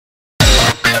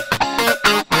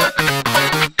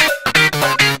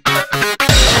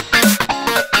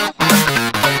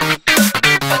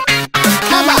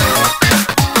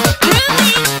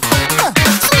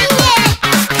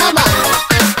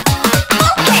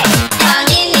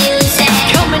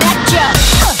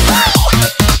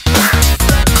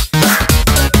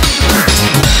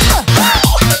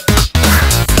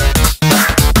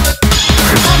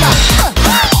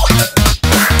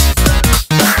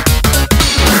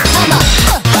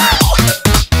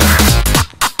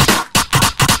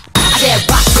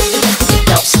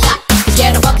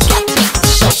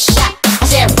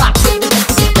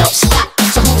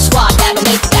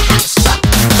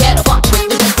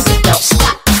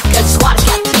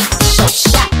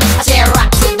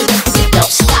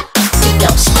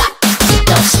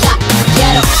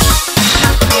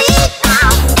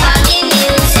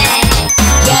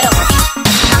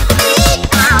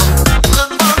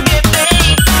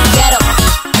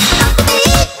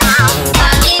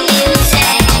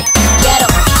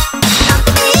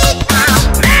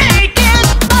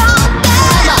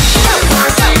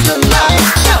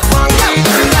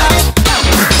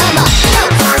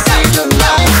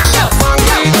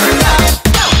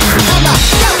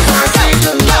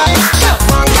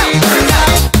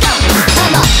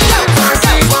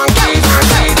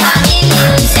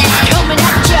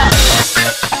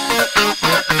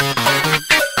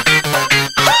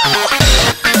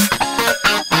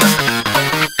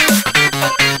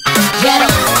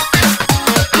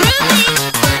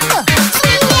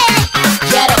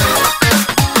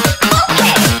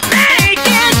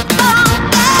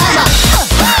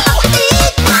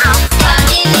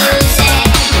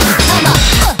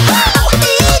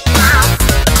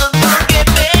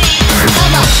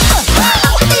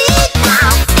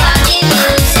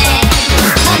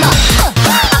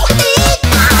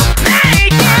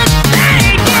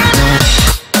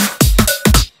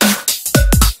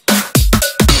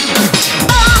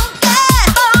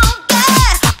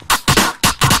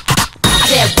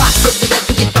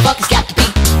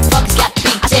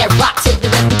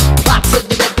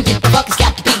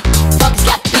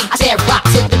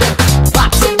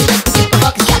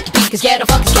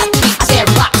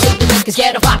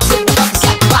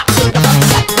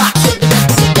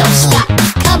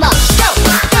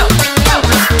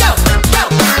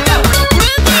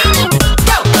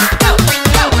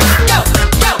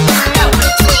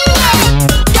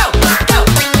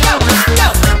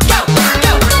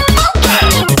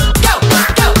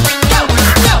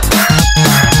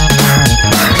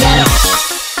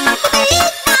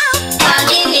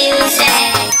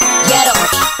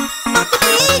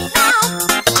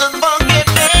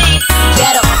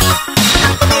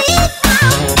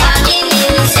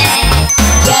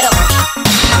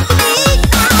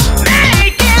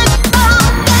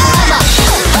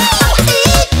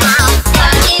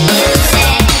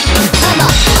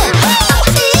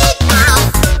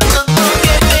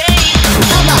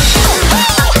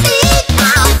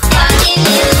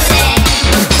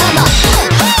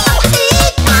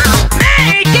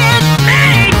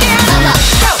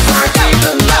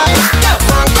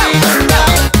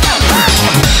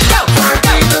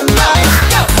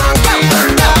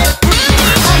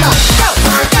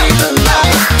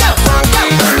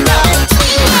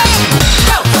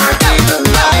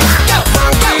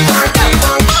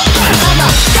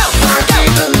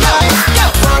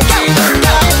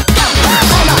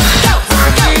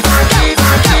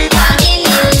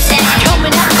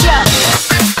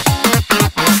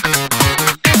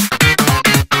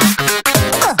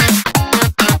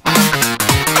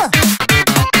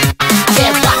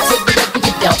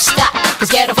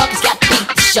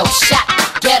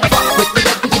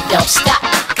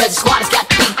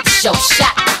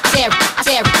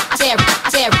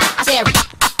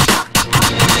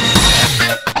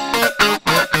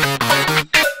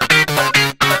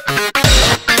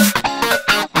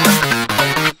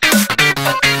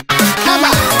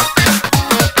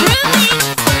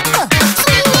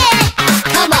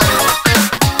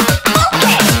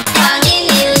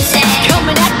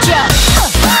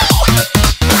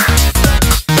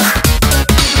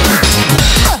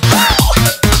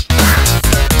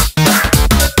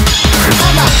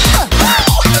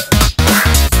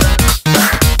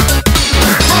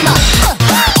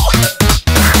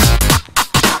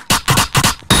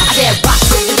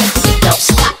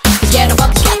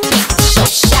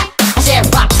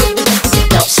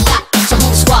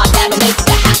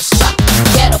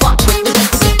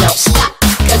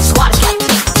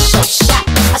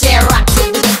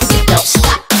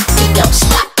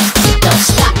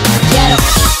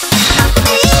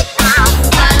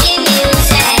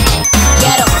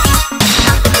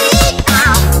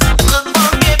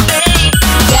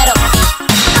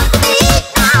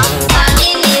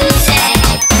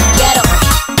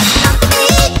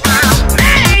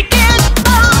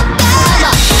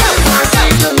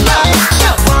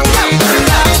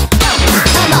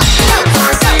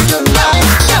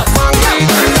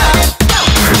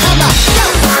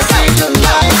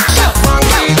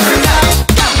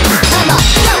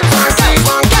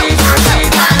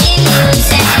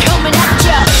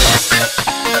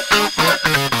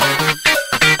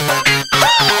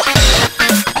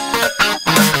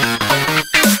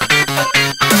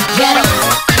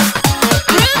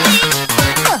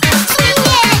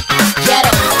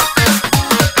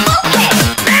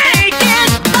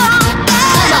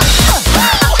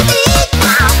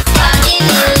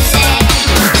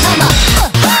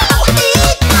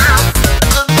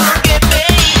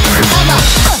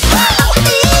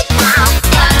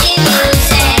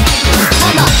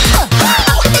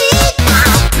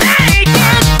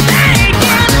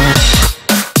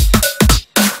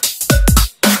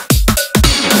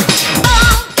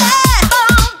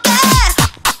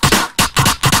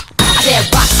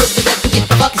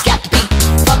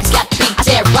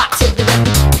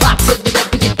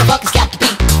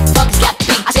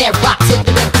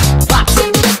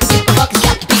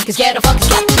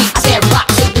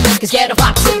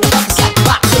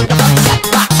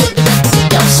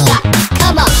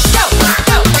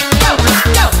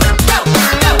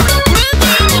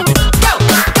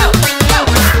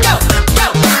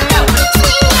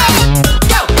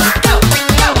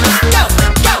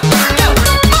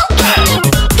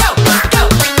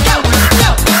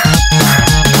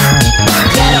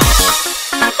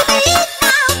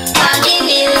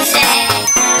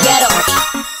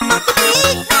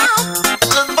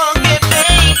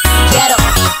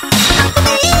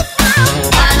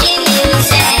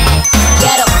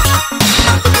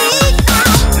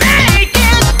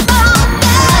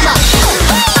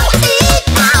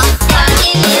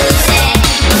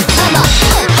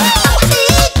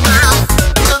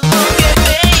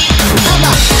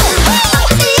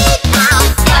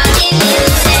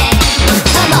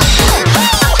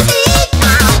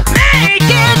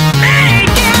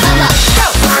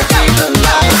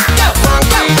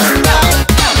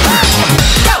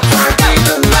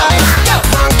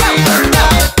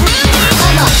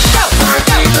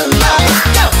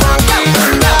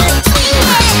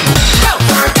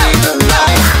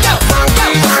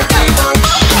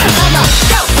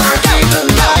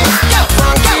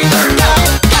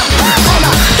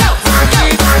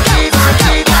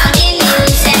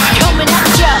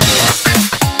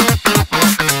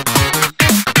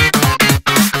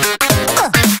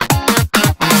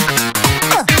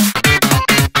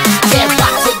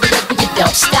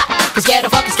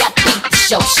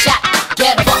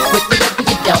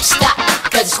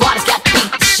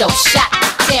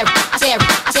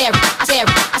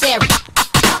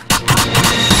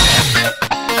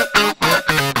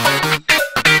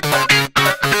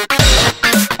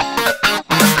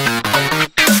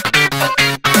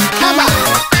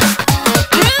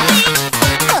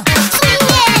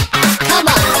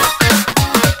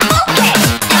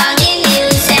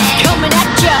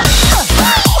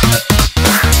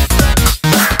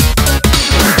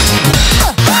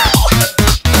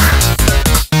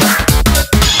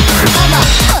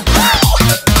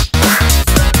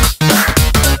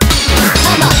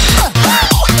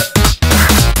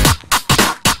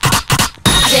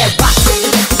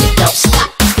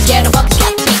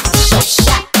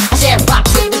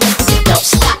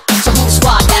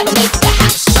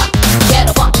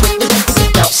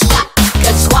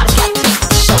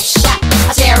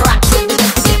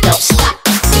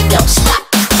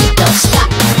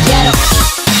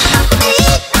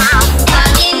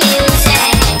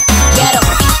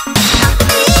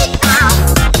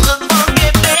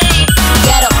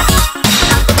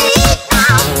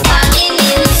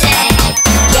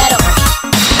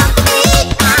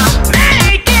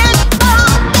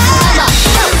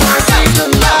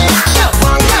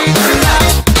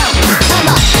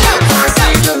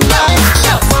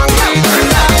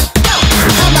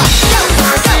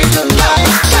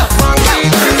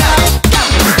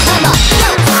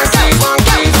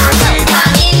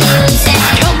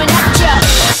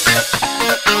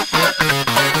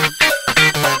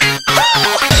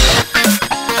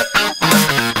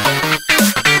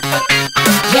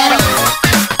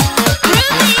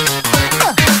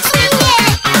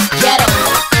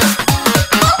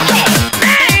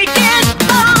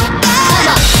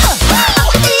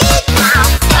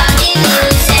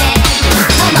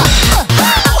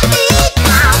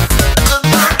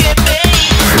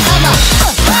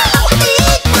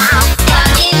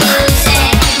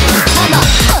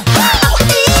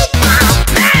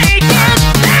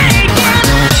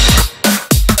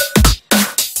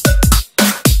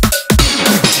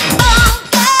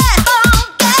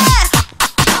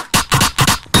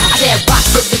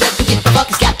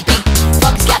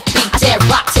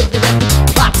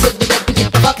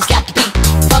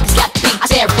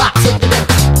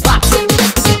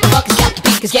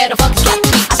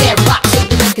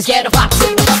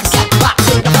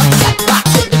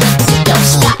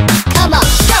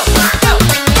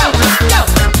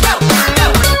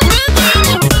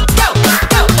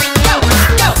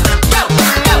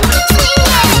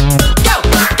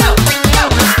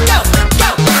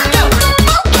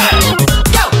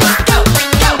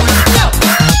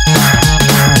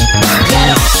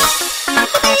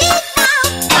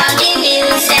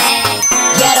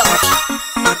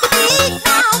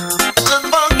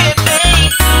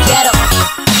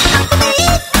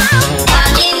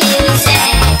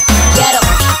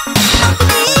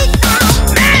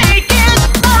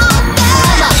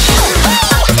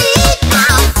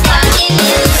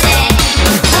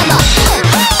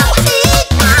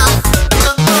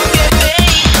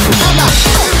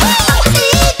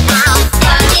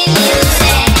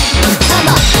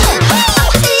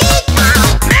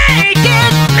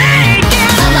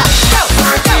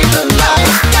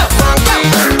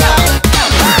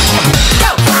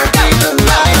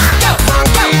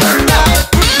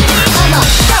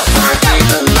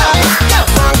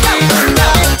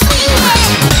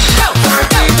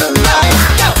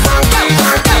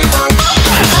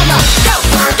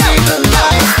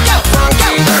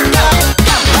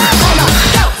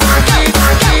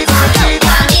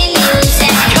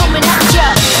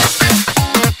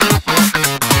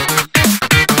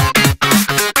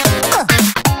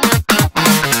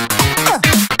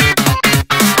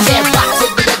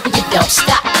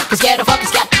Cause get a fuck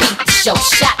has got to beat the show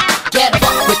shot. Get a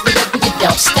fuck with the rhythm, you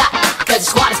don't stop. Cause the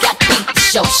squad has got to beat the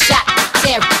show shot.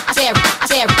 Terry, Terry,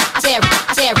 Terry, Terry,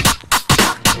 Terry.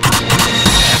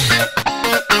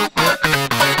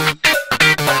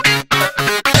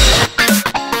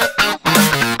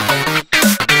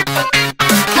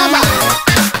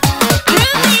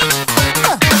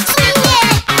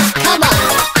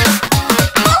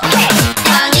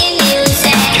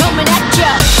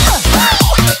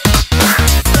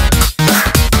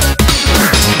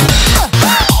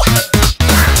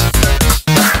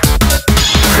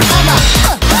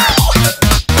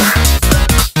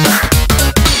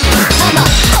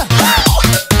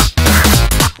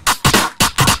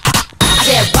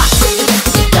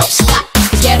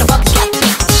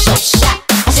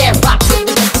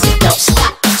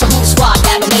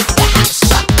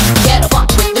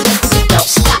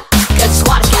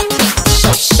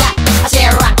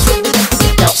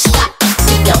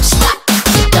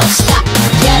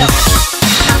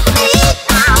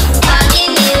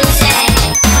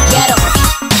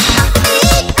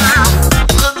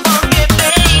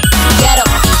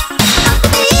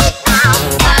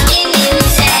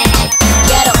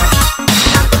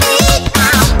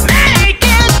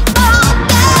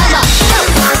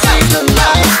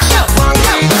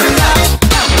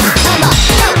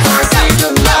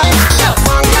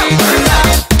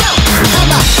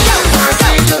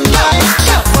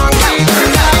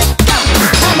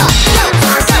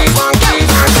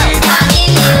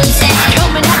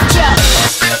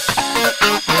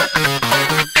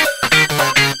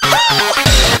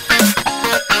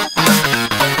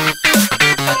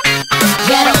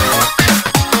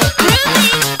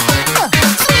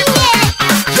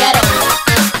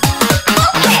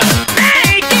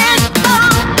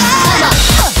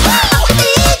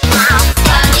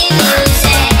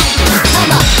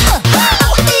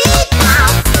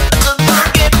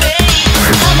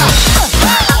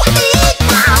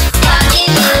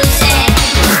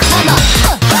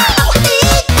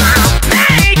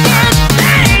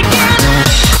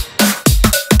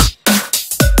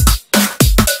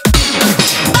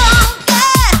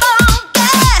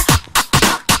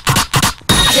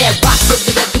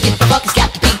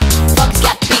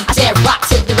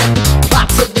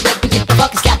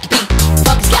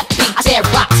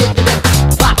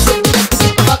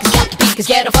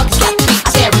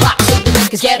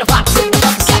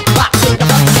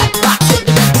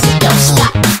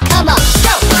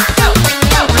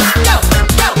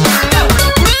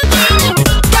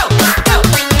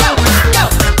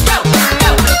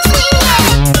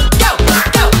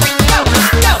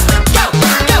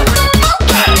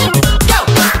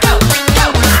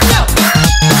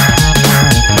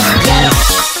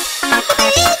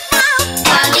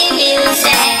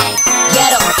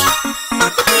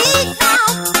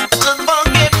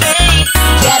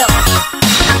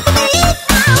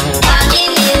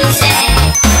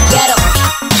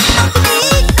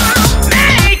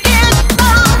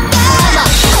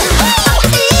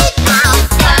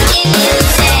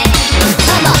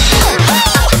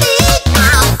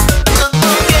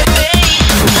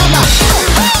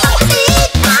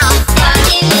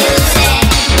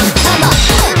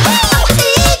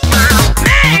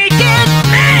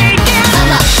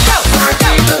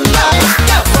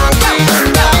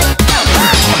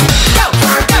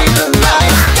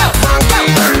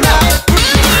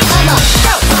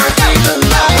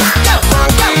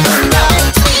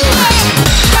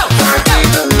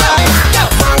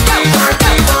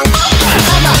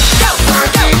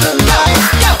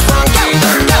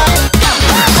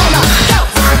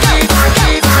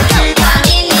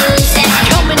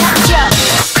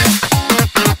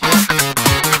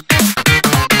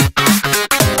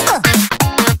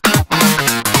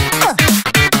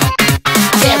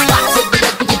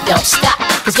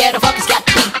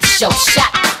 Show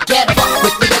shot, get a fuck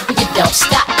with the rhythm, you don't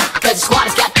stop. Cause the squad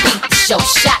has got to beat the show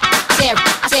shot. Terry,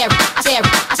 Terry, Terry,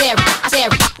 Terry,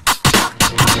 Terry.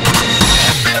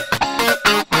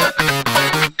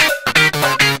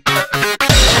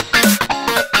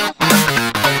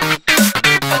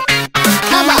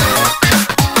 Come on.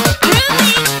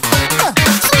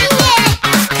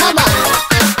 Come on.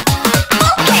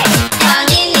 Okay.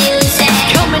 Funky music.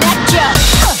 Coming at ya.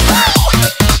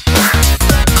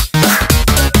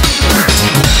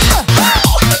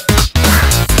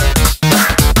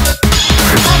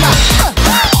 Come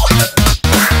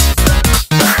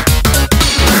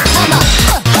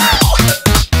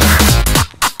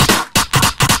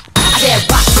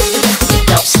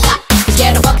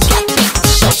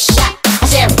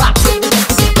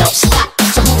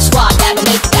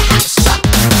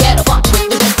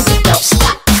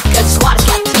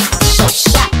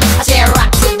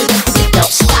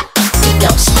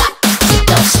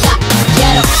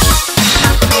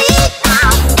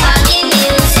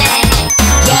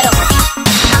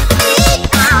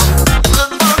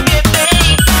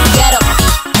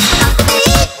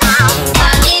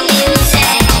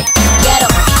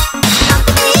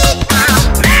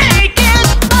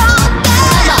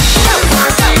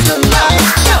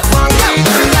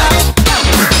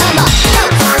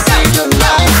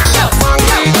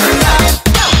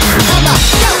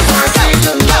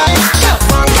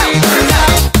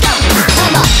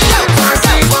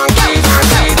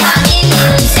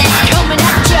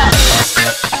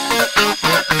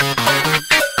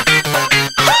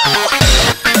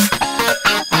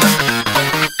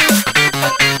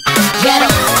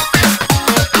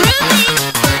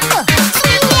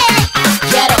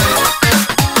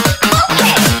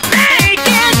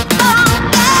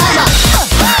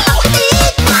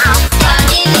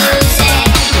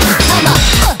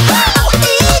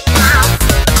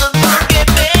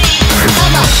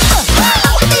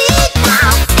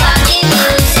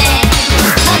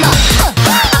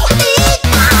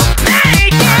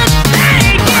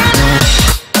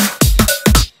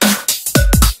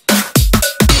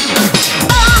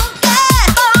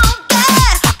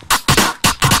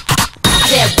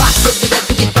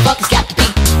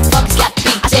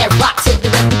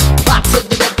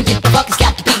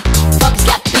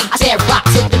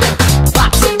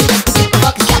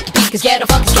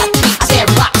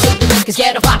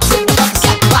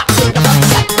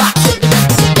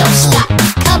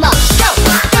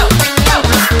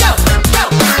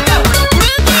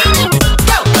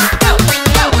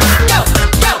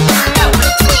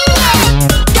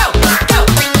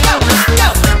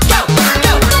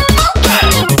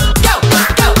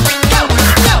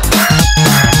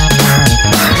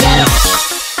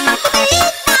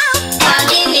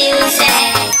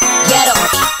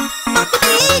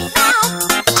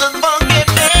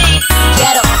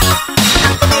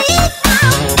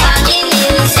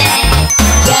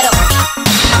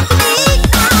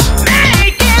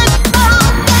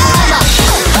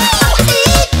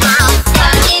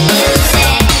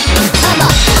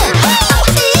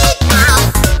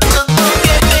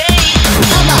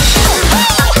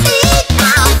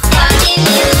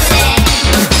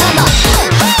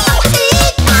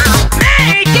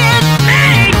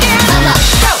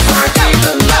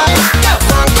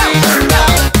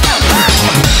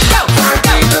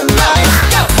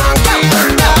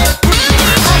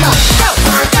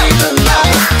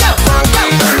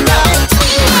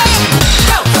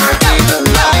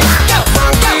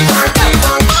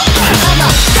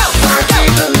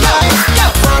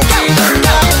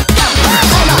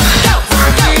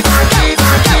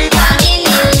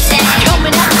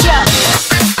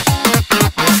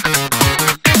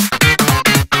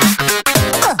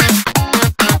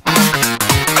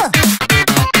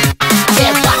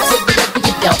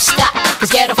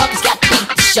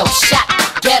show shot.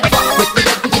 Get up with the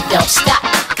rhythm, you don't stop.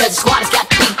 Cause the squad has got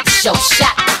to beat the show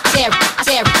shot. Tear,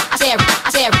 tear, tear,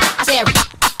 tear,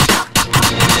 tear.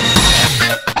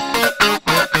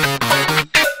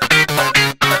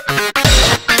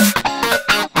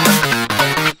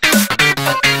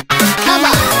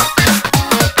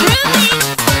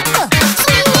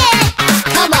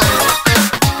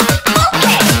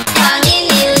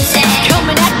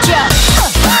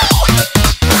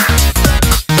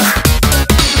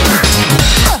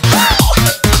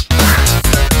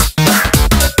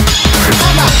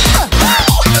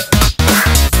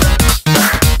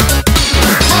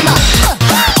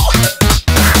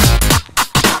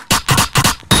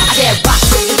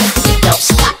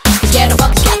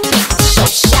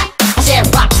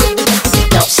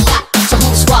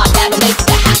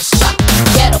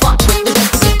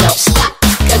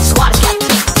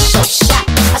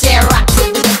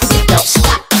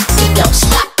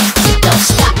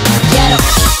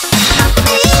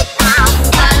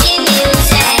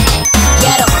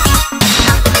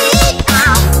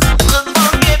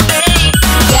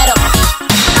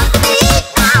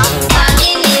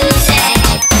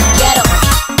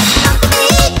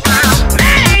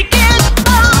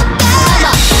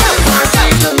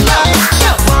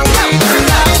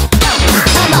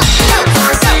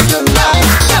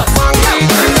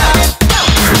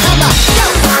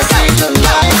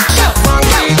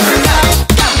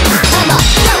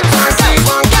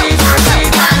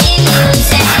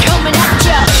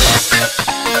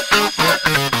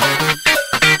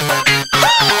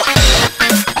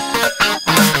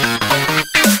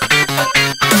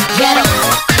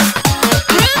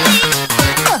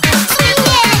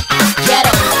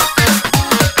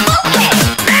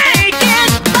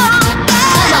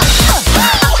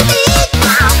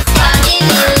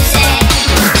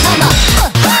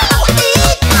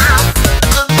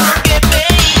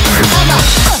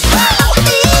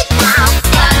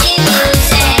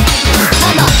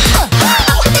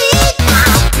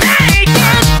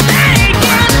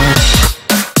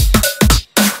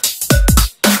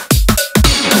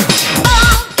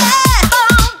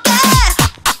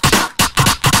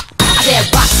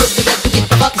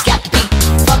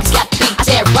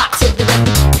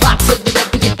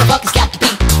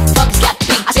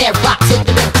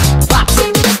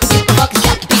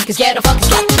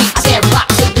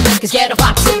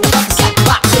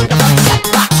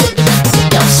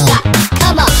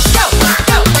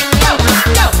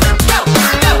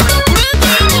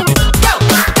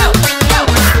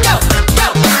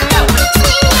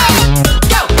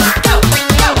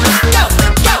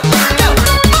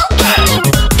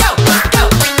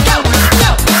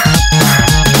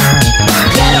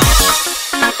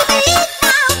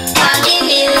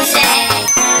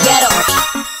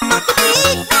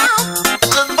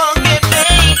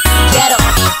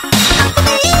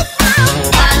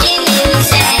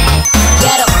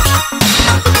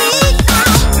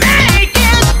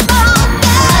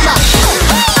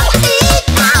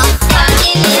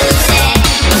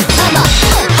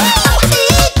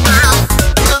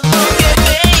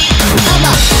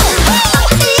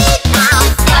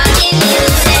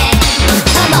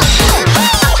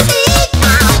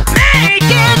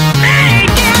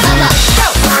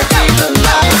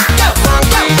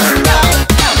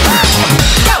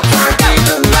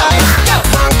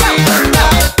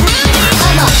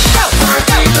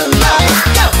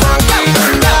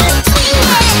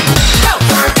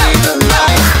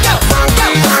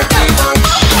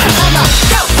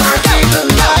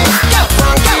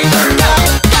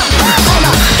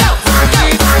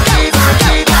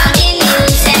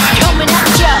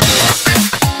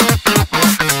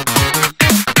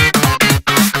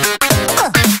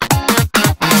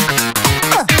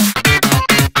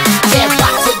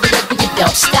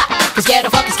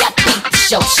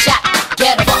 Show shot,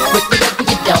 get up with the rhythm,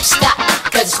 you don't stop.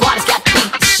 Cause the squad has got to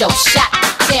beat the show shot.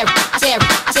 Tear, tear,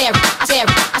 tear, tear,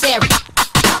 tear.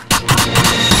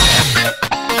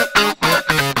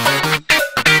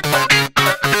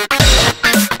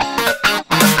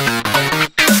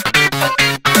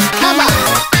 Come on.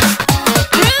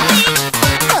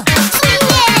 Swing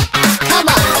it. Come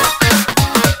on.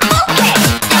 Okay.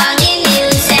 Funky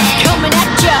music. Coming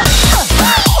at ya.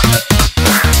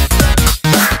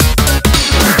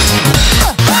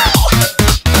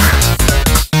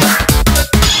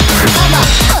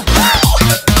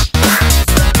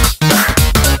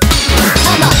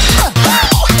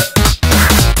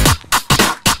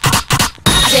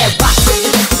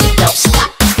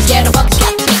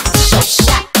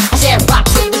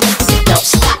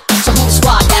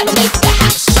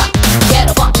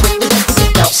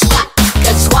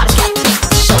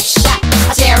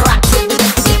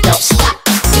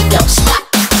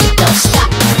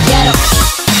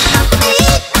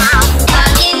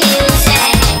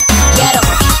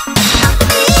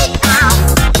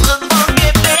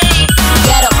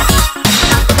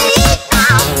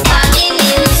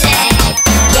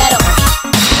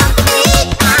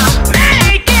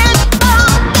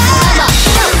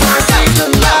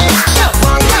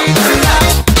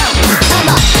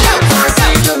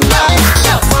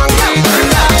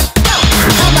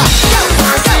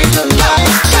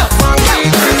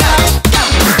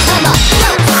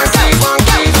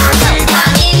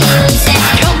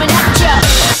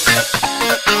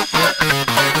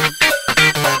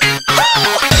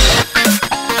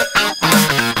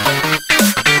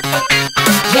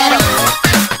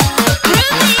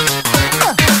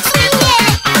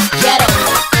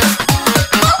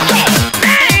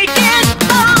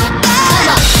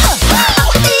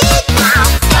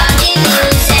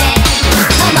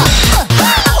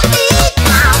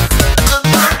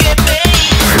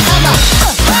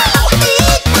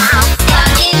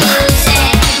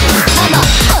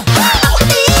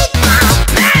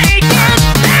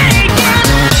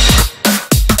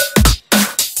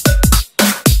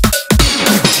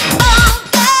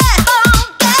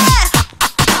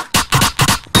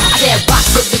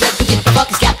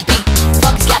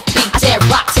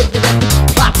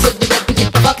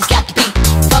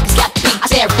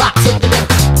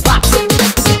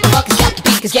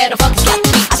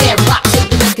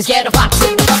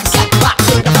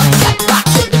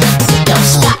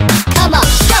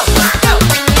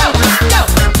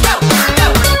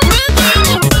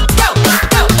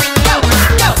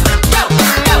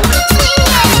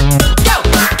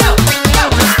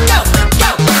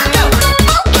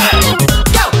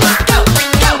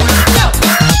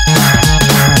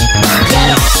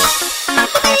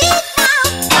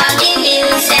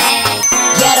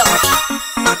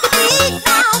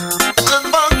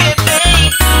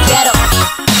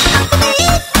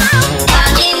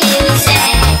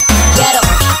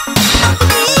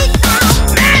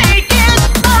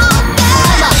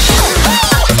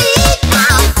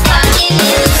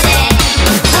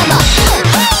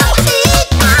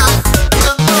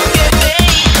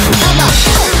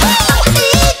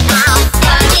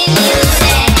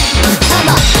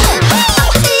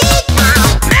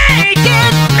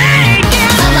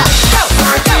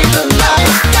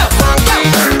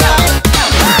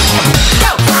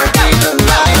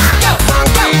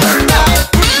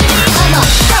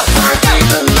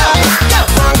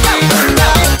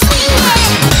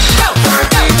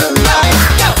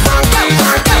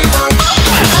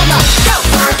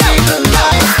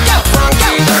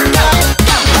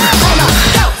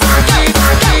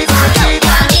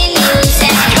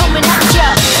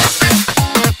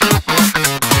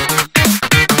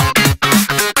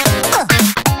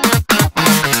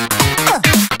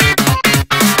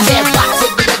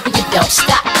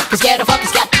 Cause get a fuck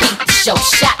has got the beat to show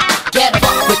shot. Get a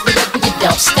fuck with the rhythm, you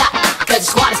don't stop. Cause the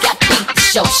squad has got the beat to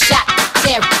show shot.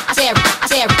 Tear, tear,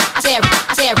 tear, tear,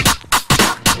 tear.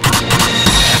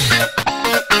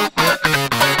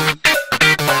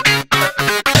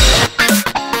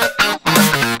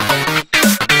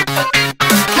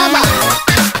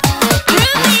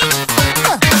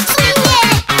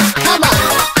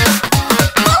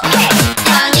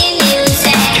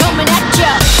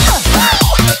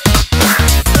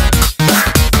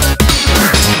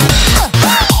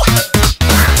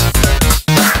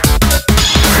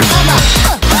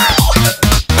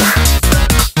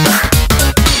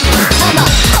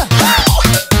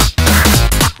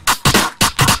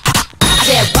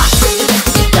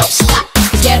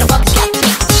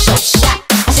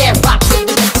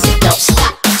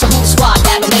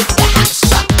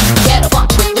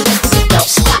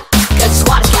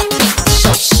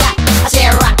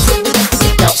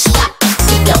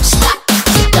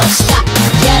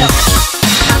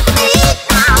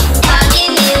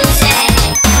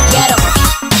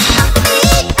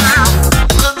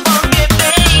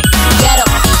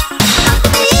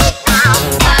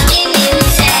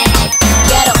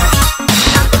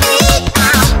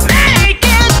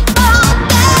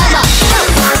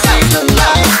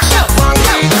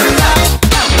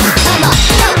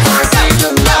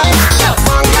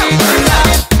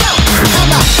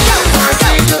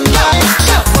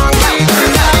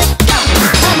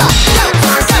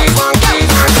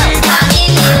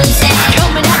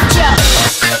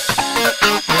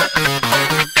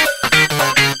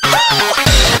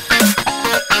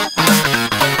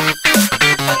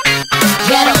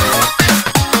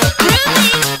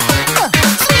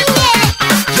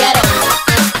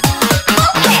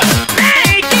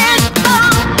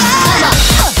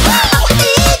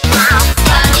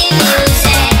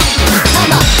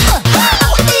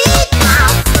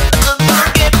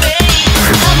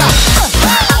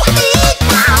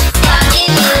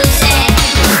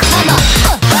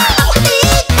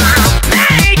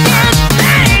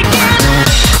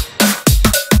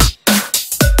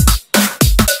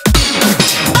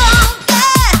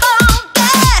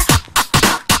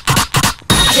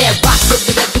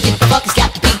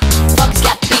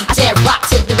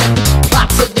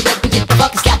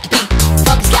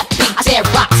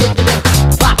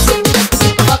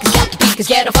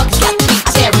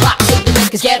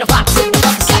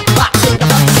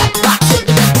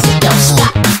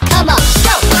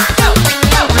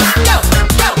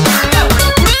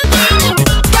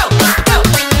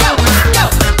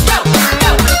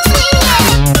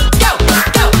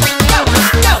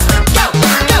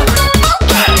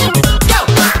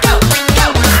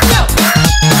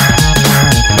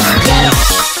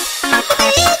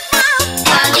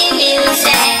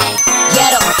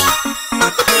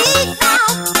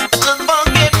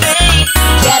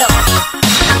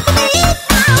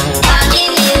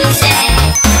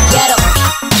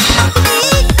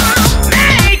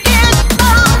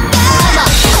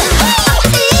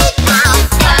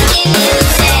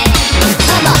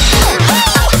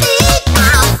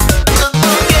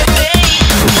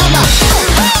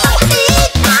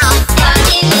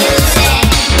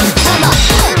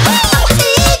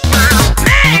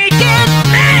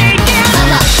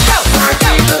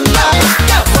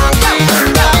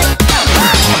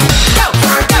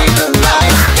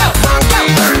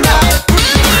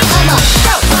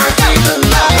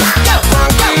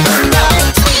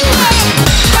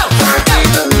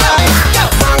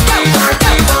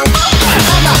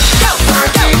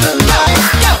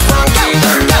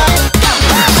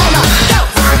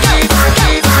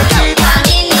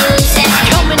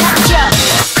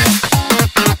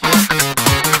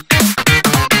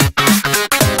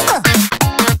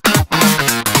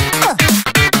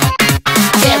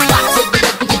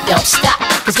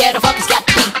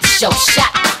 Show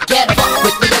shot, get a fuck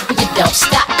with the rhythm, you don't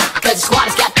stop. Cause the squad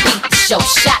has got the beat to show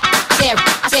shot. Tear,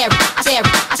 tear, tear,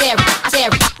 tear,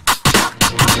 tear.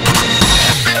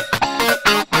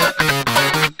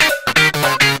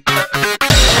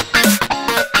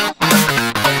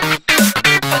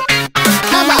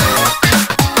 Come on.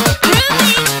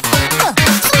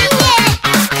 Swing it.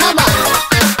 Come on.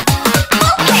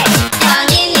 Okay.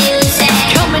 Funky music.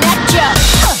 Coming at ya.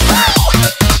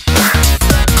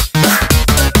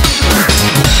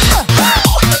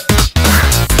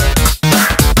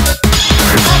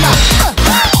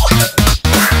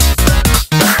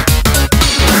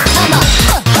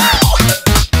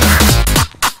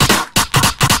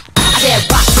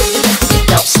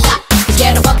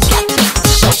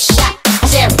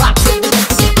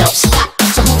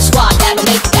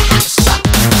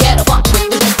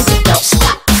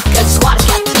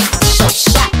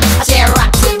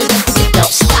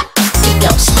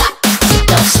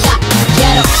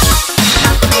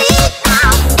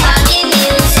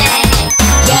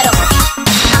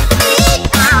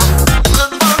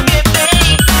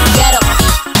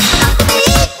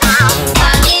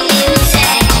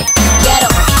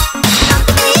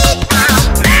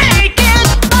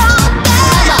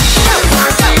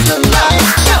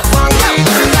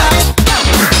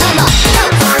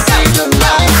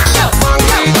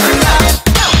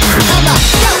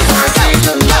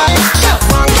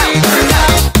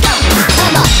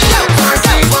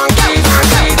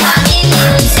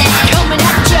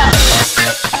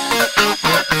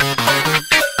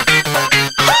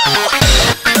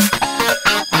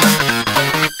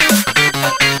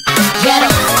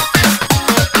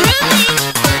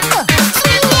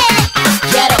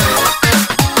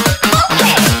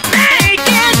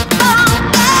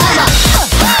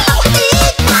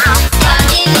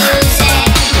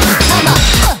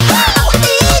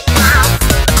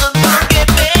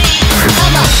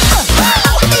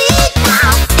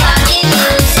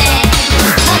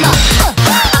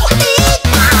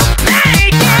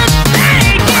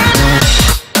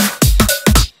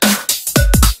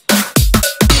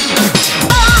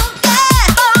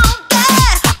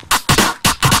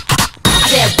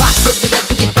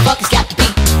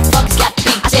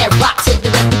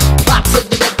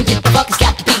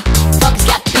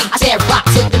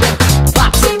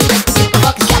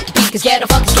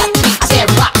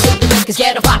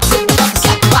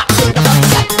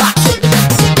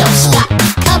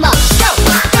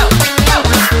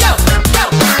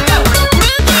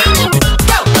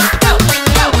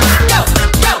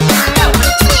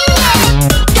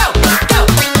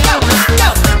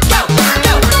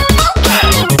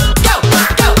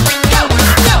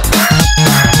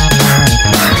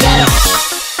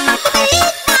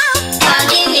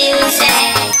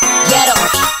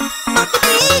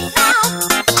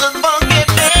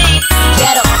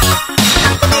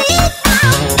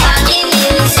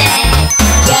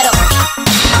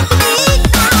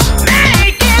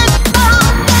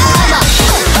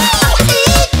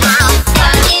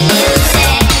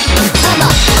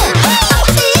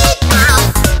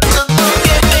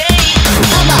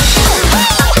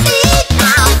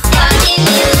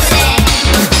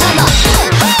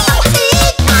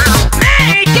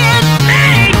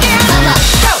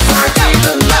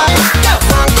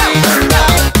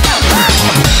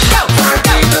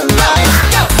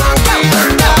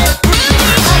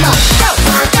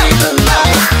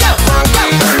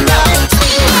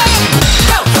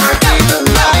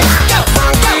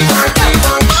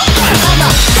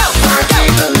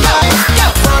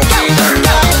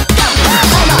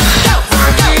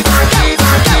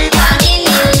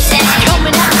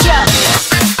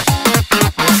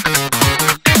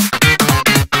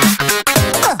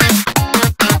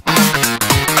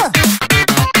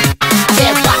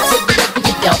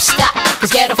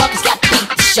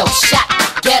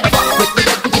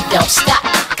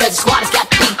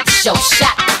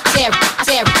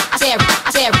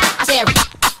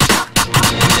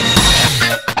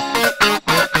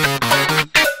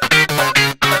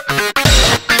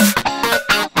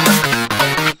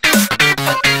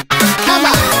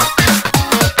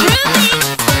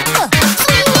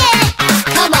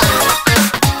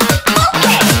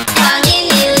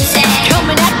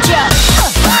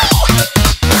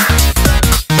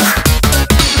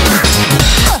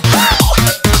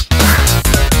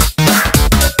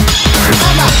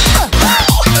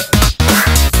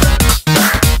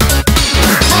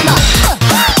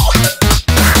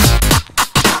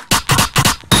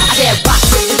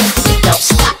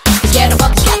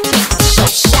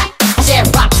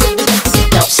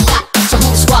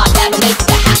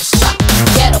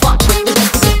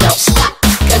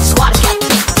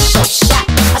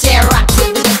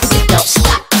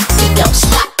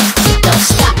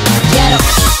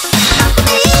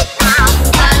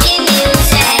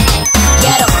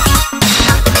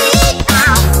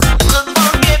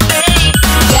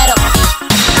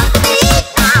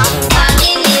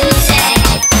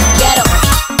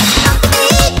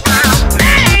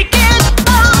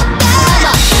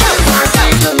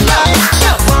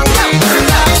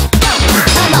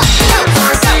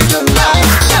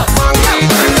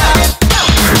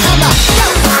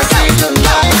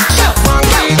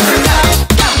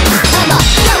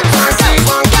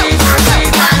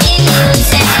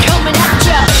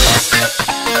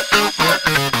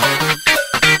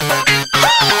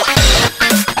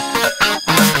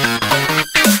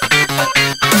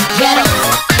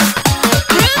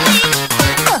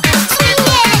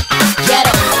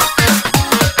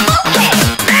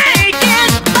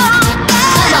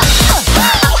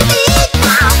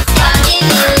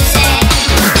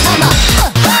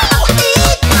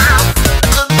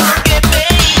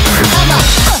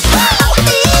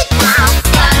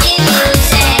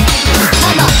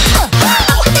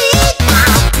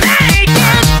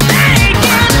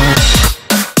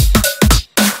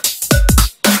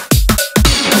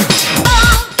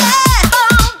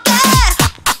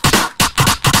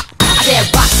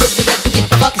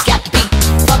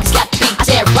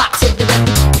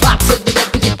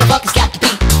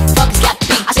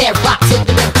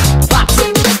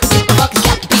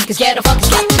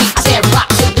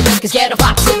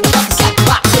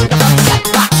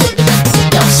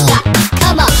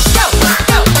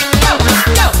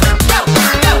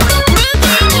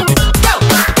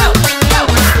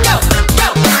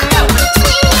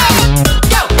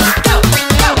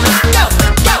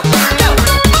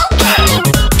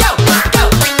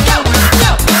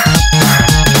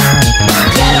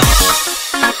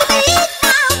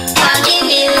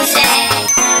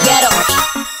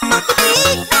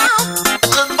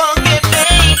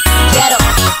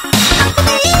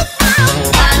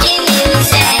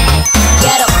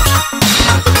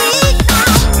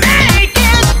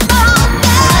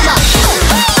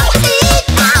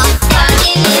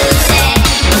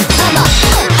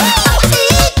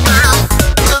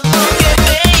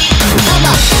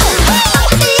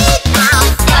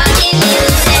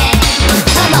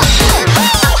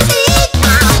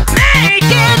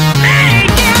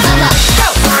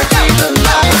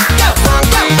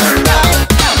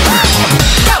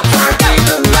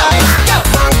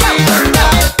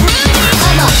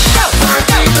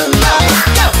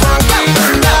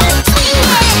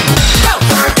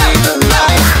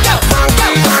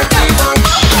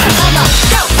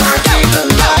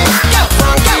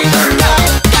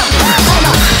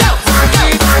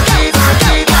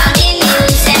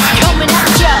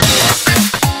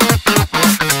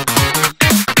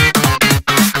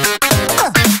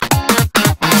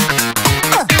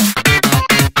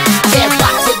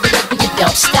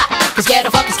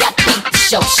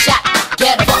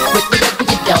 Get a fuck with the rhythm,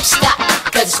 you don't stop.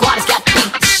 Cause the squad has got the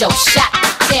beat, the show shot.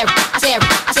 Tear, tear,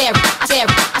 tear, tear,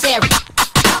 tear.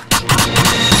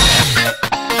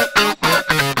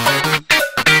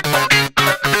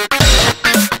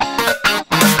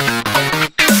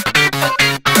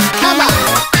 Come on.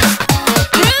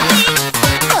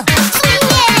 Swing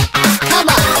it. Come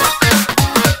on.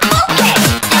 Okay.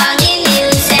 Funky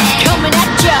music. Coming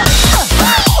at ya.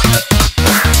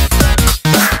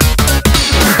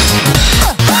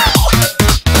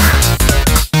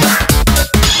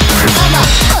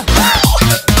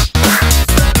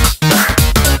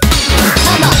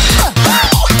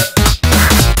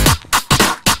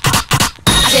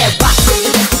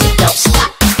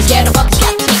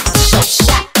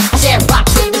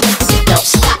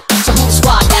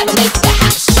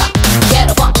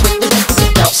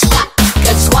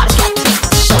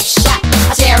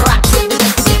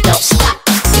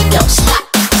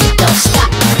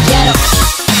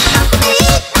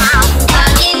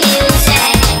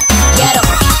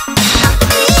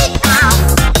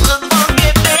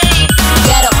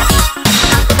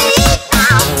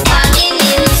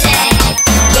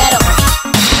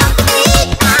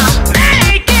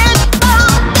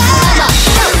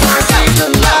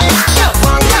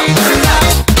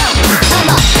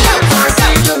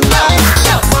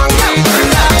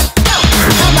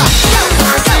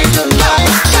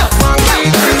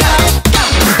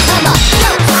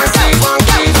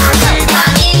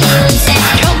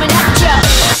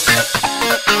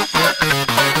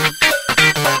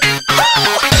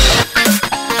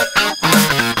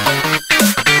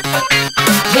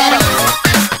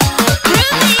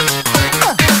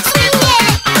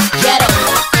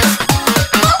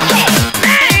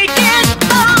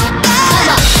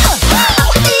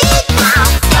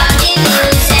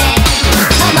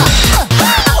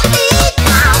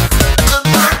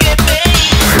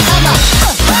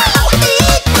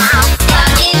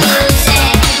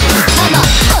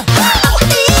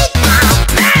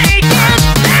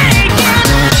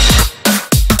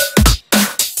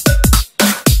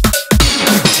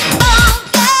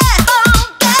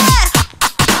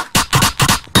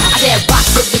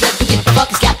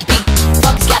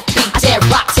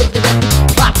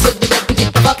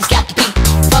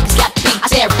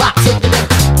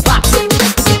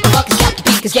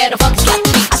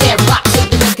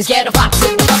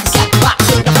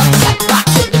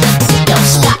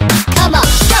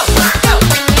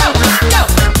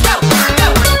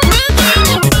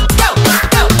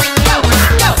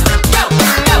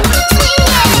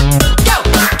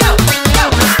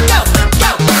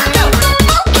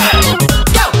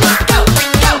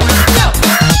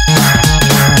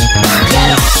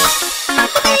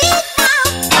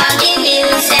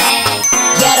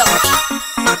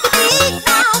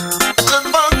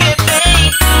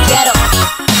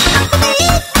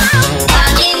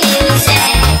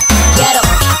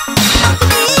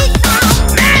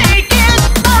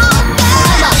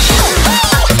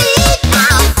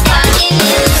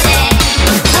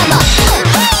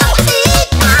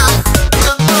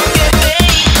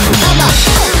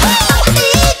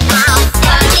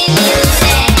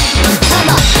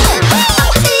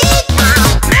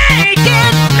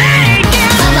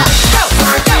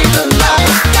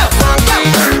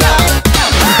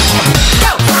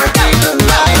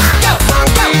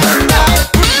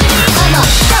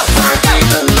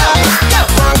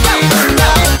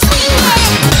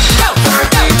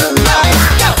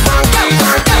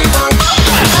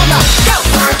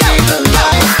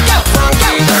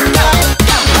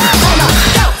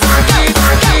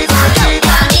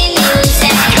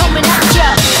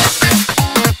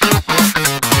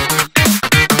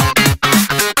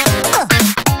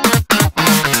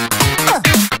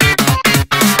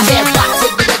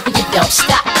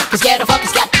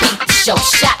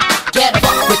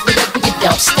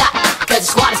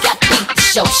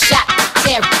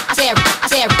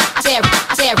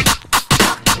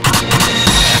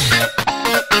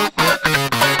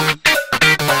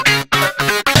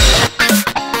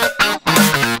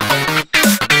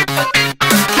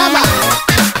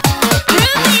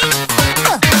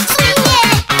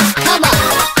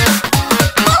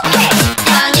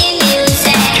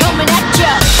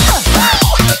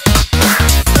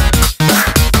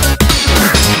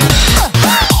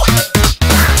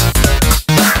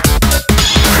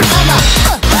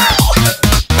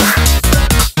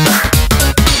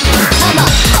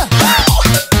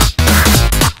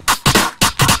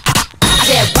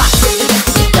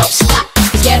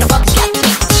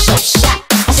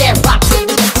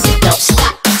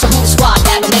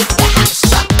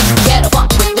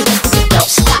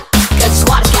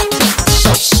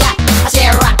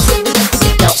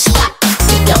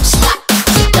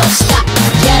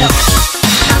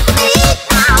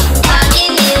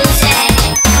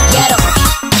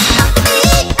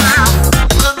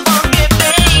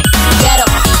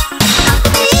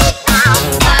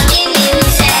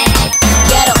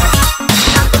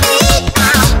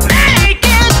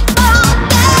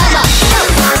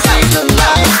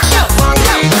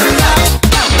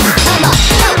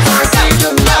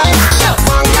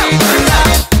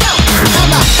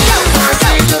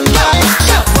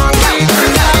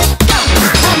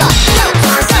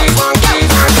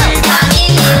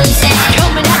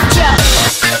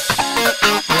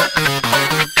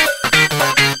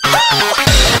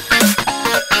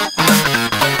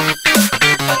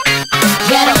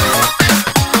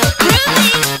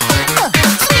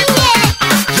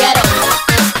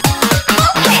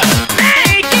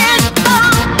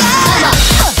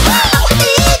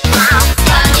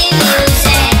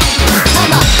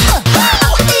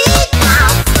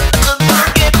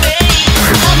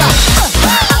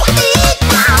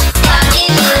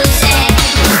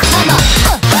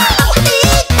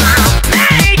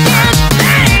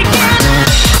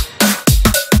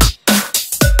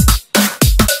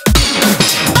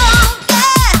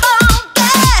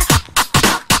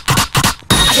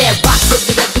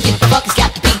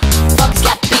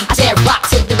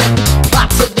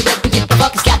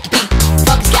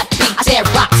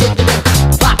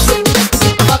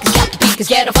 'cause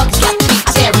get a funk has got the beat.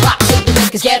 Tear rock to the rhythm,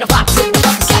 'cause get a rock to the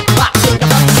funk has got the rock to the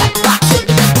funk has got the rock to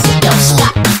the rhythm, 'cause it don't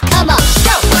stop. Come on,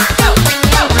 go, go, go,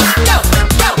 go, go,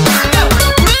 go, go, go,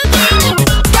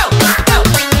 go,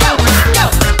 go,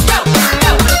 go, go,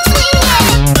 go, swing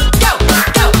it, go,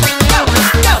 go, go, go,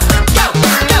 go,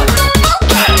 go,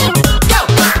 okay, go,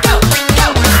 go, go,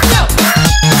 go,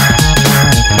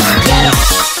 get 'em.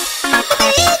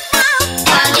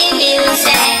 Funky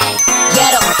music,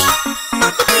 get 'em.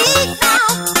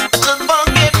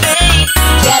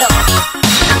 Get 'em.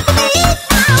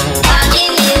 Funky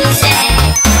music,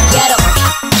 get 'em.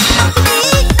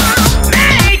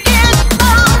 Make it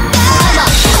funky. Come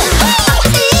on.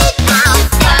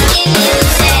 Funky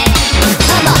music,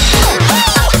 come on. Come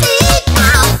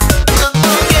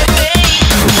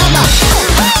on.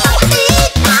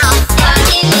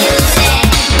 Funky music,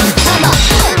 come on.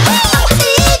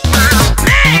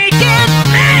 Make it,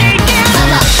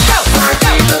 come on. Go, go,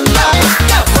 go, go, go,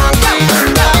 go, go, go,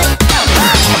 go, go,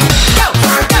 go,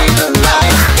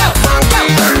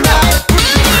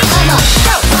 come on.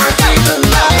 Go, go, go,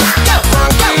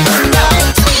 go, go, go,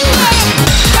 swing it.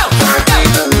 Go, go, go,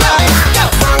 go, go, go,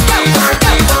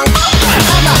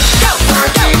 come on. Go, go,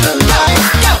 go, go, go,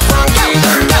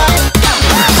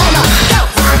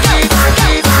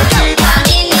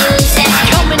 funky music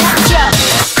coming at ya.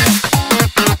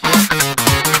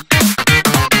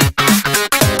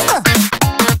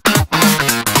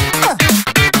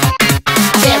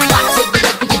 Tear rock to the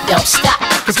rhythm, you don't stop,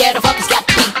 'cause get a funk has got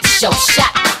the beat to show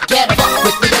shot. Get a funk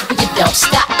with the rhythm, you don't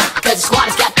stop, 'cause the squad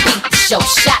has got the beat to show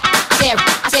shot. Tear,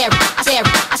 tear, tear,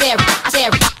 tear, tear.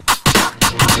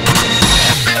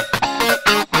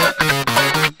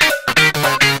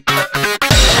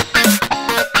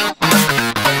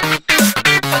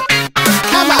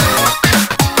 Come on.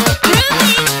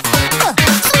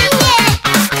 Swing it.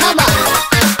 Come on.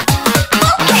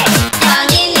 Okay.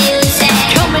 Funky music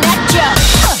coming at ya.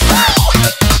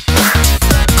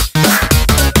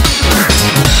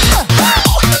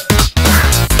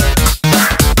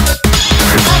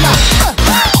 Come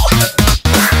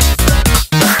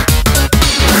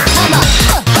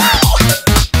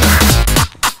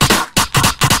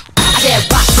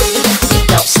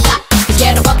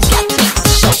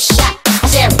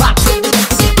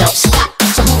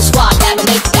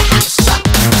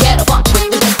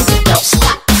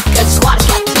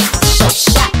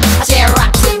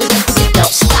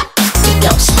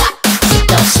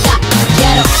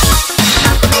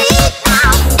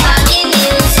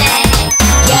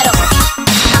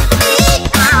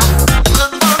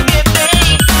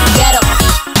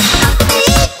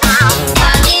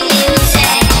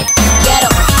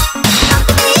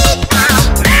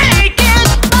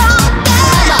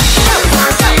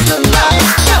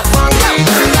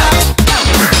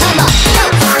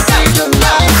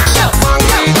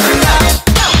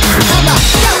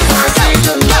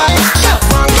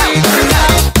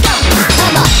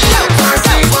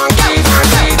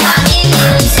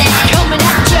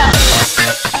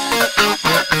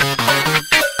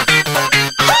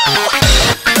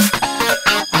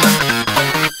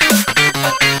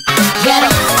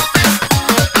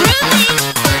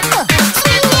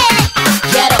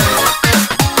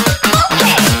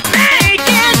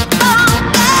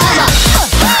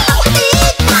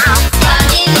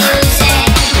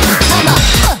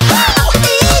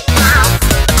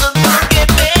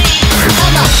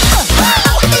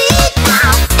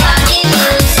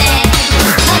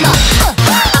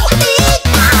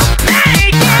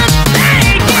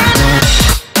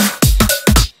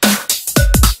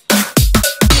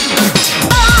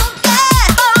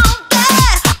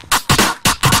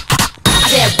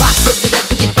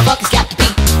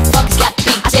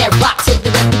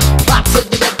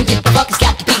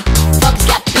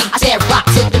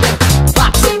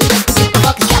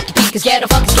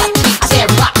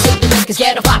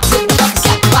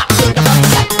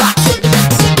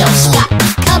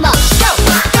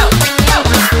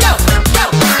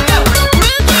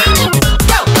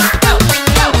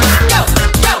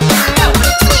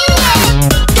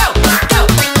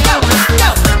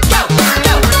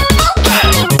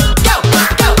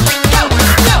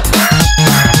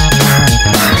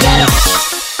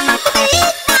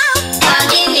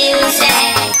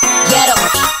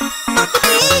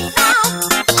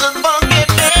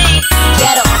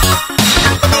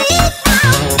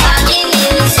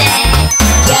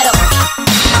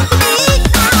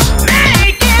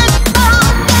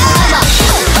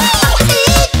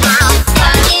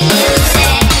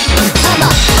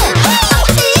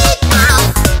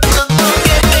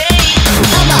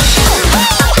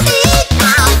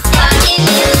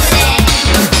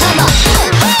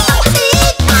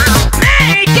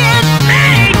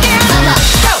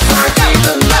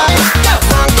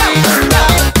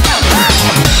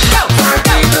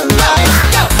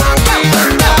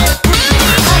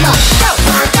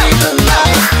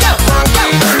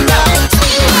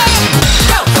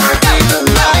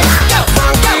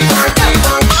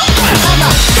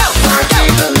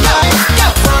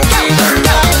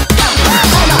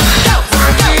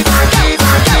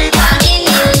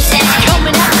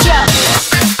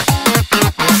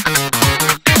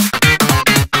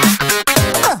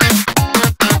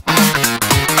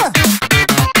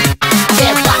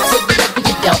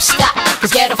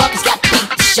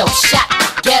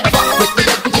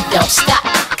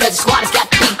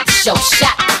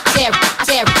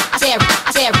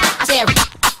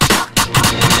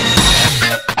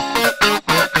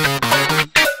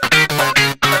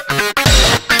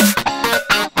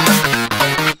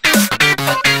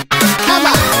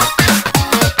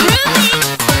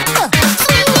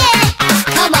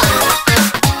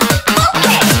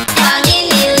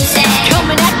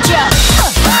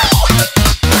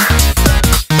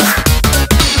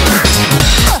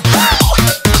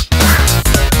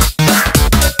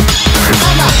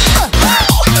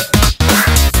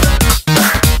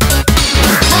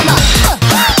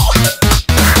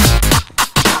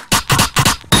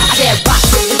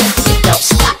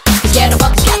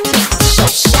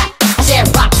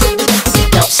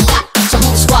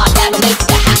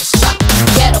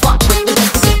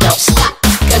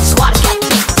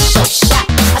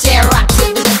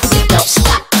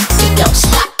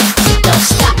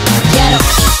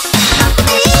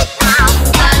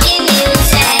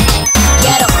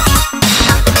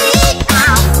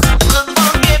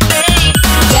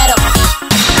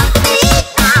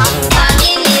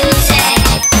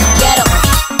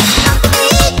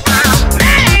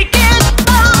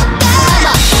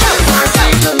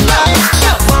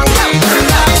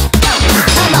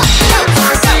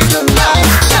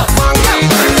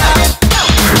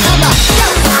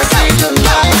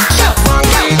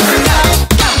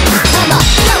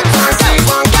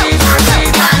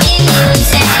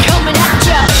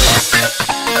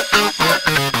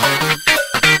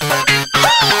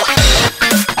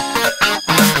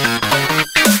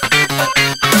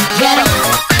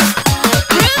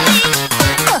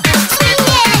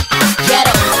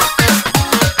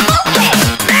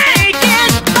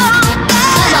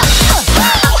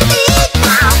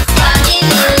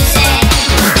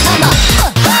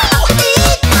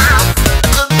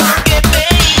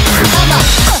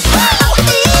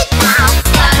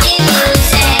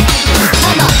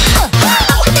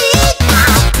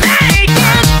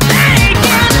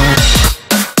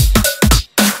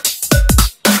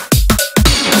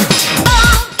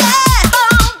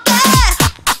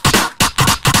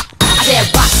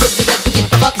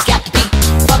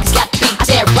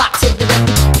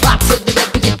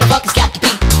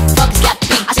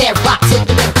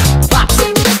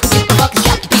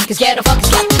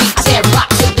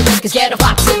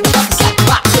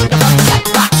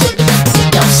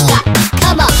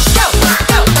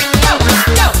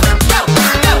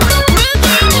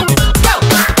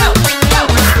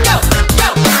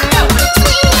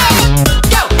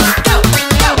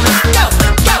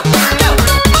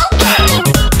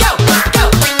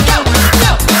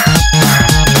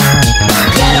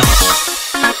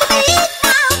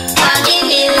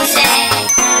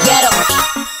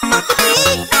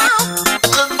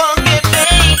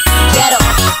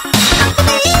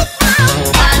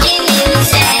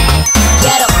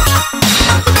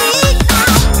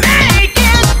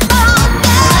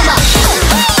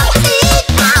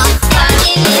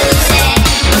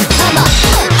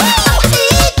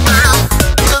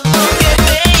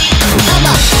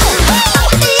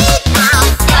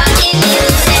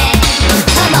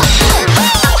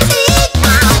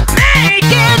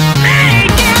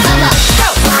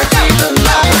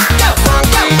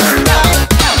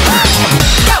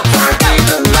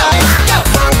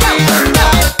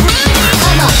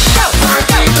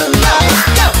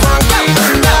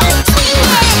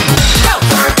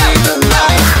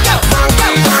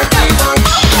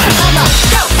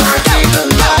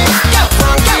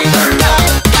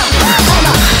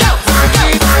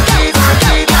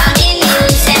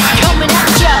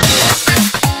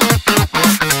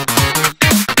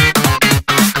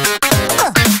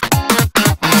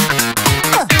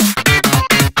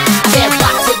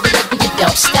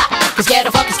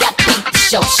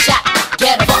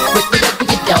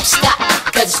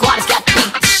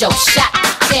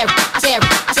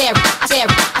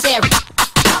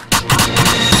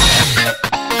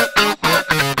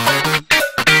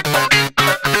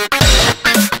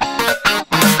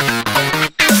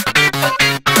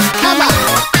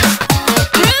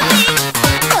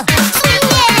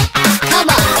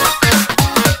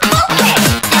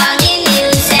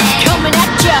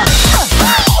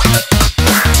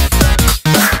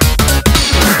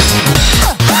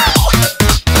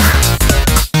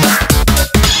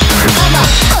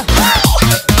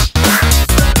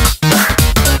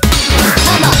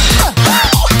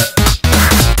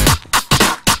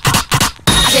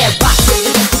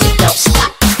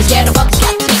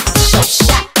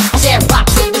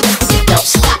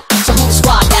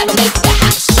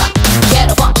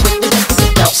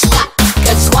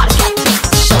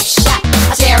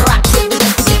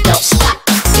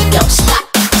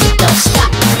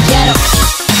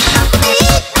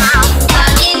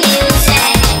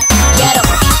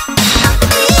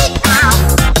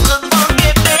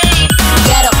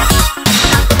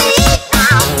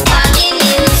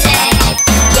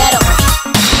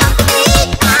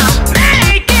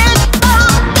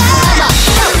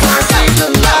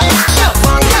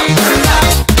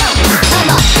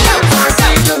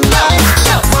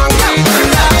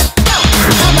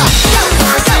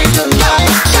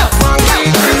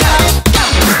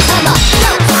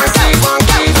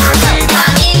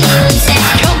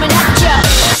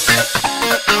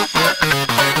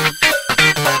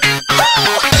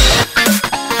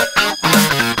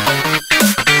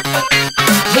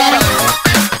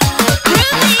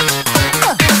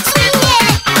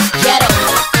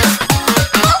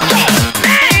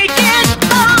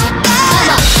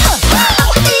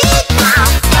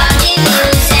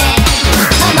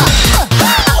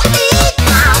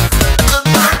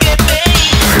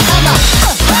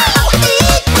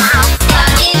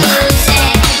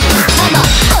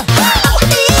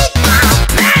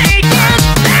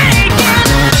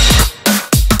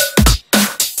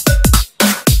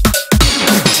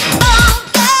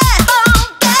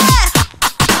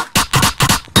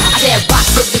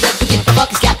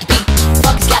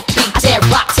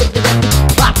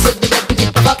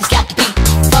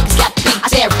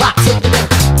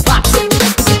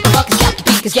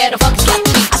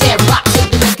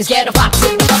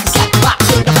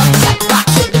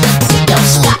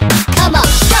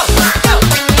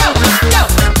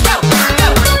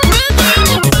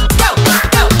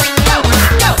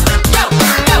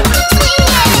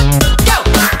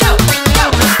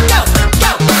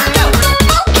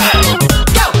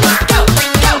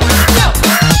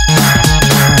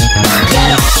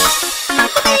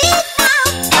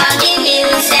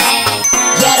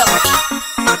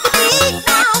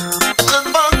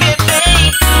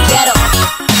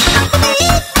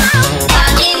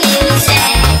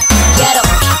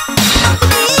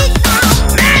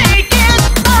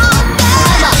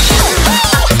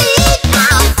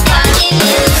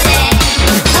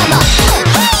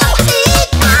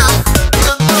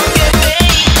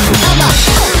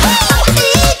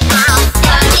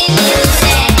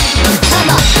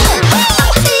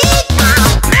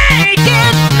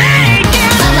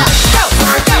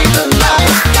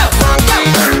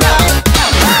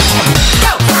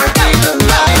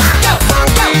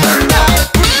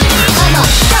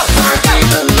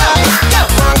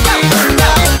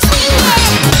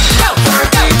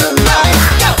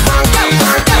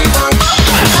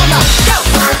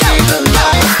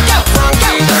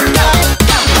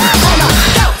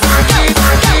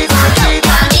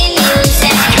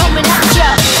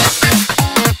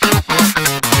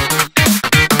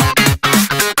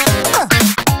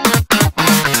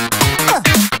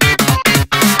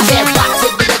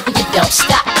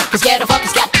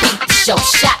show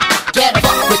shot. Get up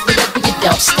with the rhythm, you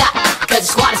don't stop. Cause the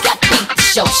squad has got to beat the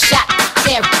show shot.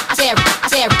 Tear, tear,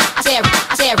 tear, tear,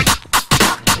 tear.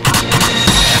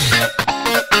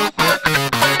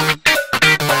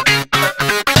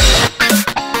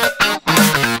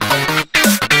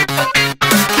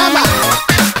 Come on.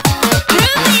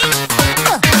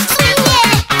 Swing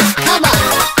it. Come on.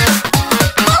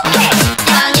 Okay.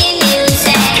 Funky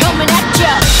music. Coming at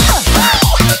ya.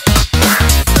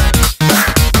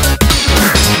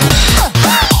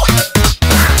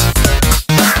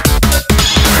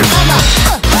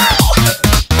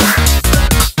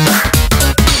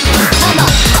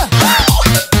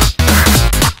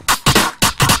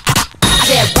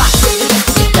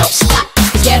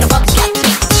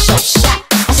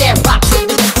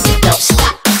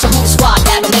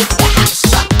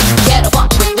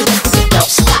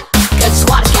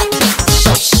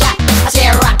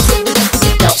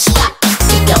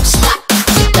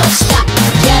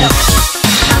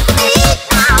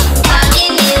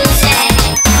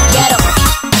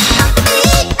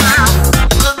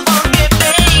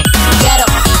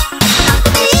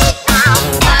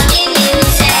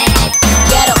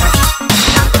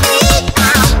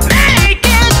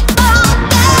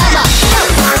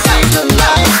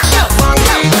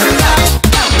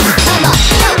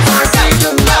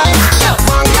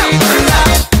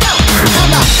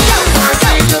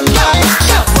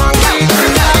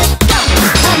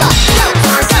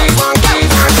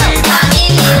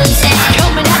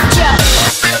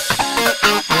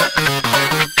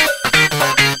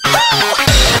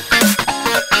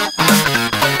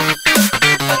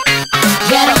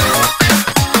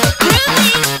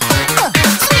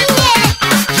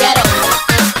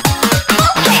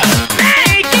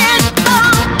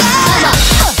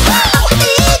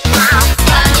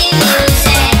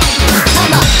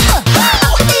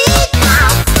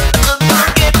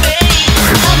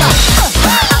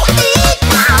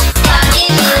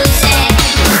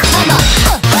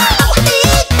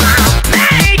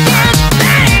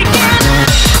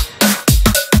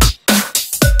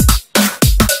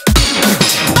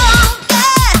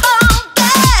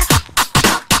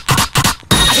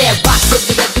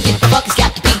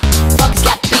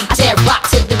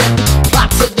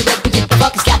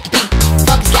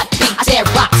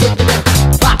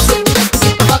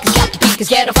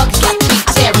 Get a fucking got the beat.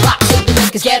 I said rock to the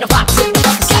rhythm, 'cause get a rock to the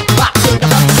fucking got the rock to the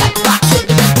fucking got the rock to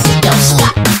the rhythm, 'cause it don't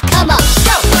stop. Come on,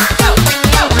 go, go, go,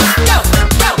 go, go,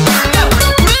 go, go, go, go, go,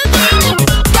 go, go,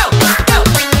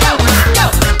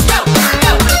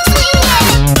 go, swing it,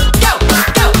 go, go,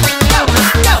 go, go,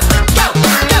 go, go,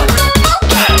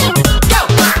 okay, go, go,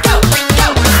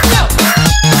 go, go.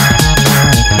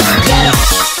 Get 'em.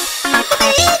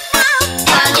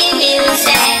 Funky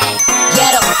music.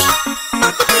 Get 'em.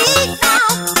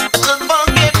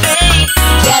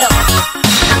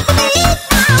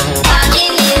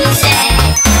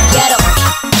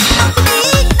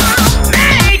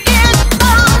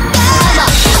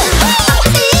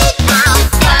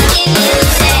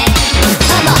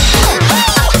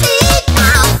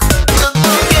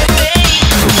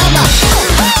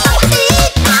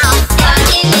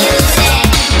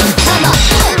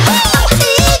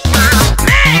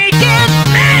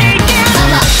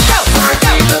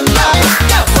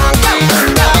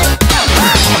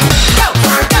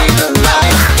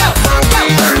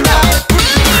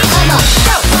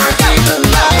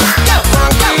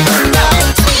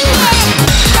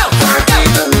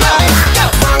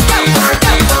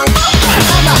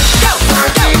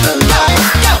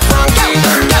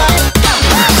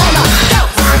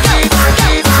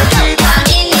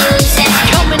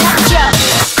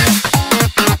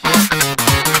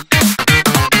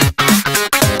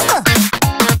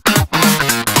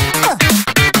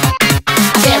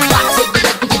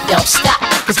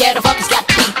 Get a fucking got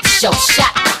to beat the show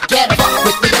shot. Get a fuck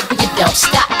with the rhythm, you don't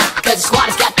stop. Cause the squad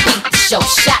has got to beat the show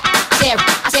shot. Tear,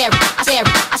 tear, tear,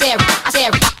 tear,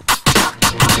 tear.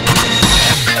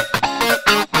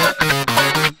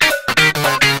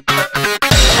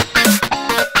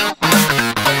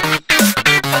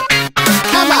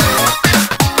 Come on.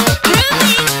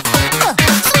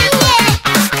 Swing it.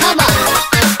 Come on.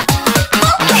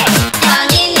 Okay.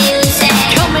 Funky music.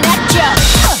 Coming at ya.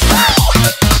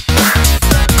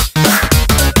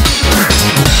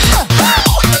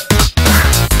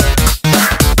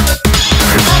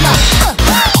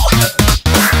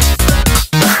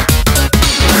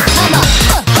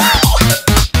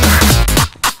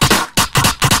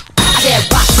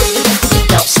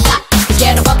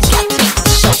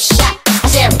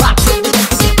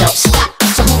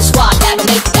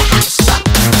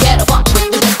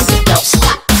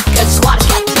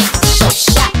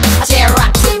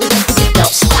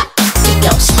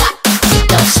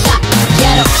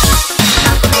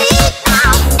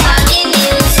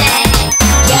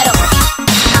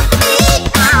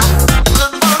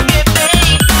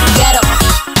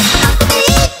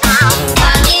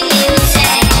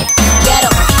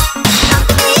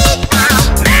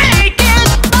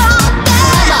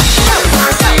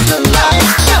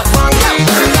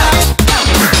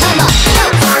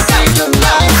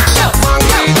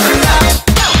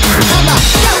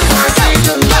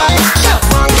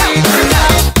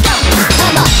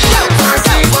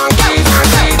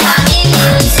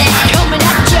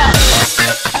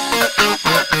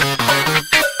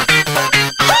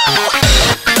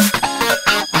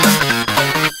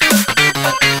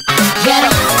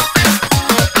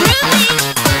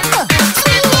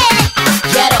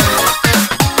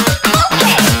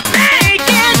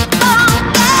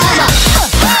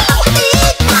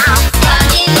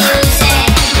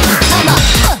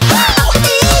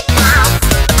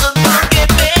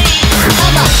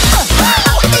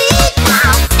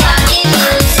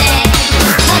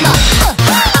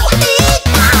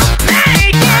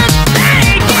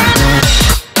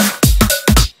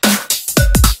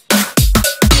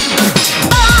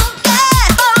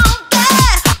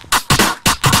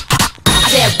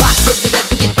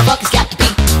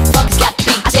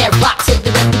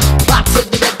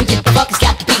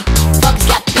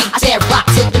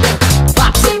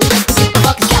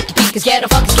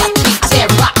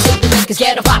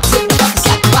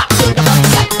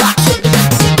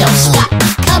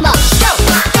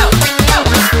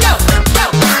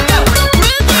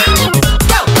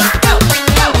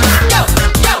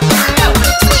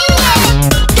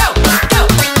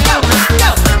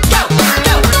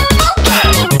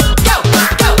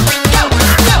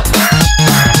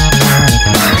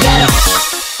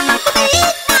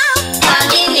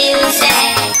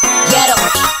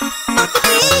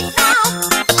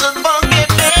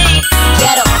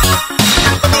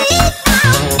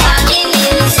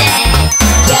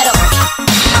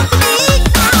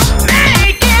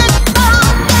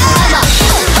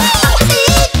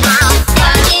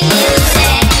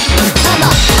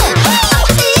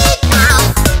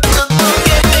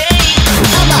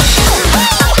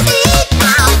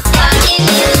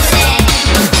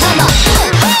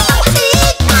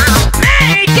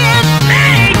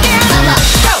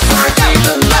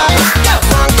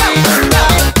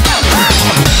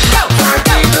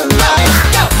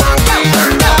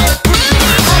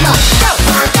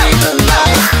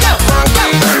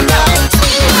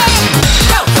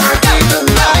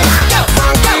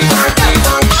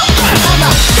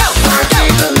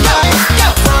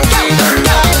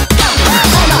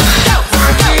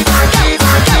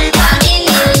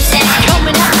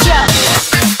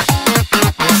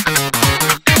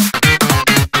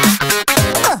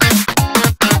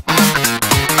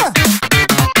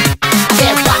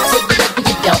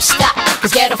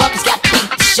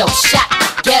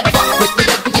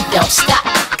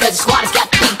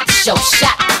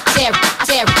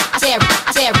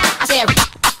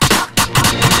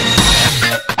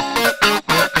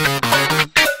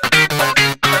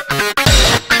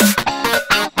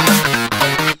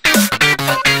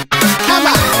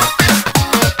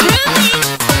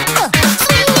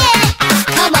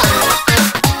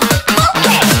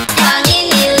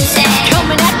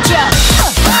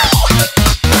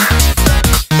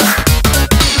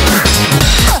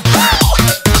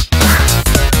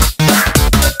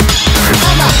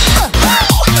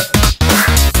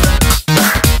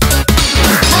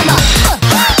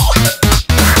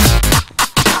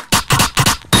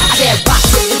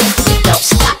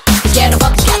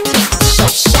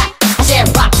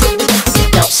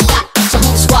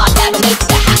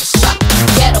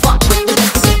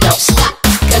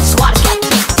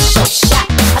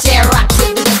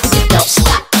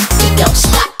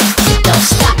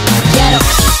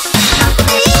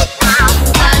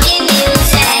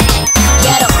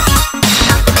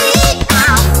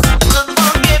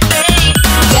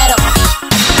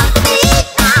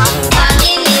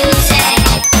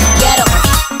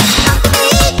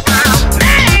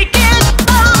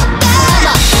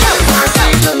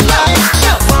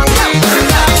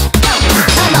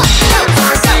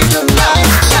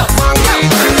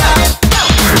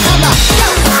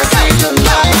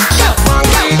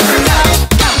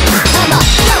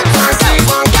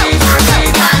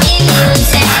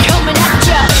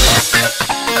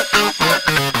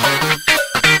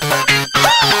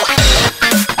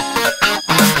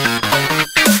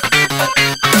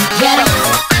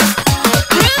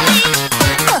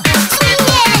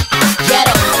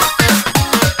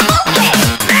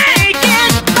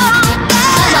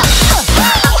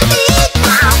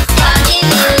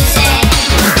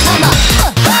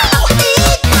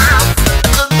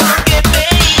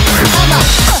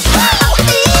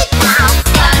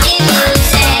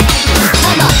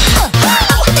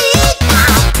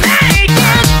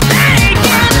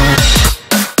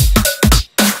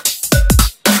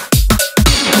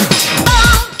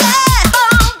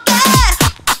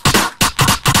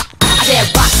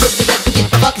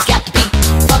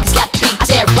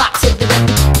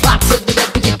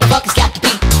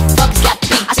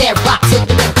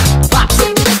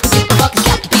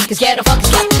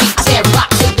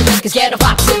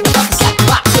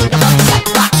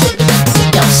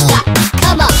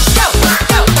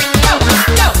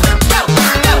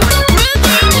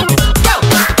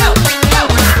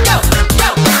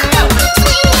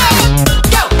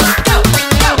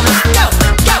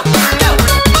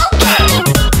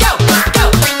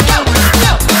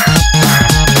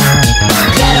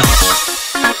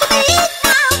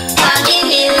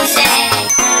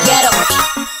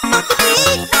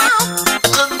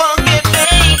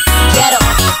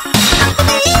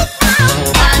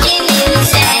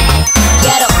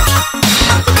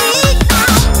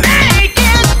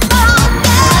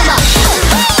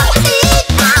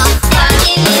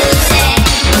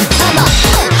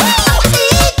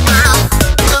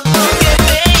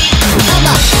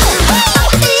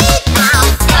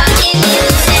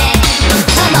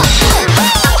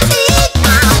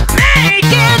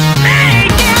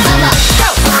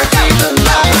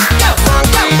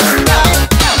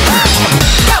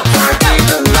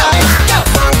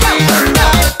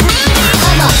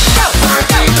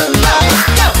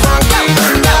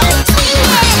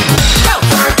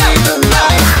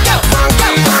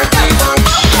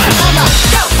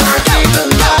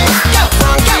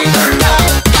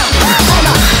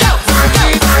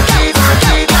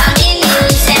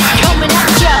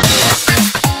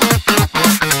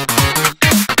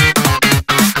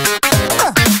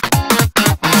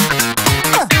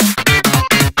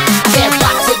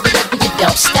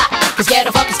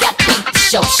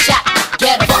 show shot.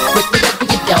 Get up with the rhythm,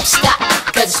 you don't stop.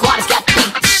 Cause the squad has got to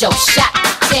beat the show shot.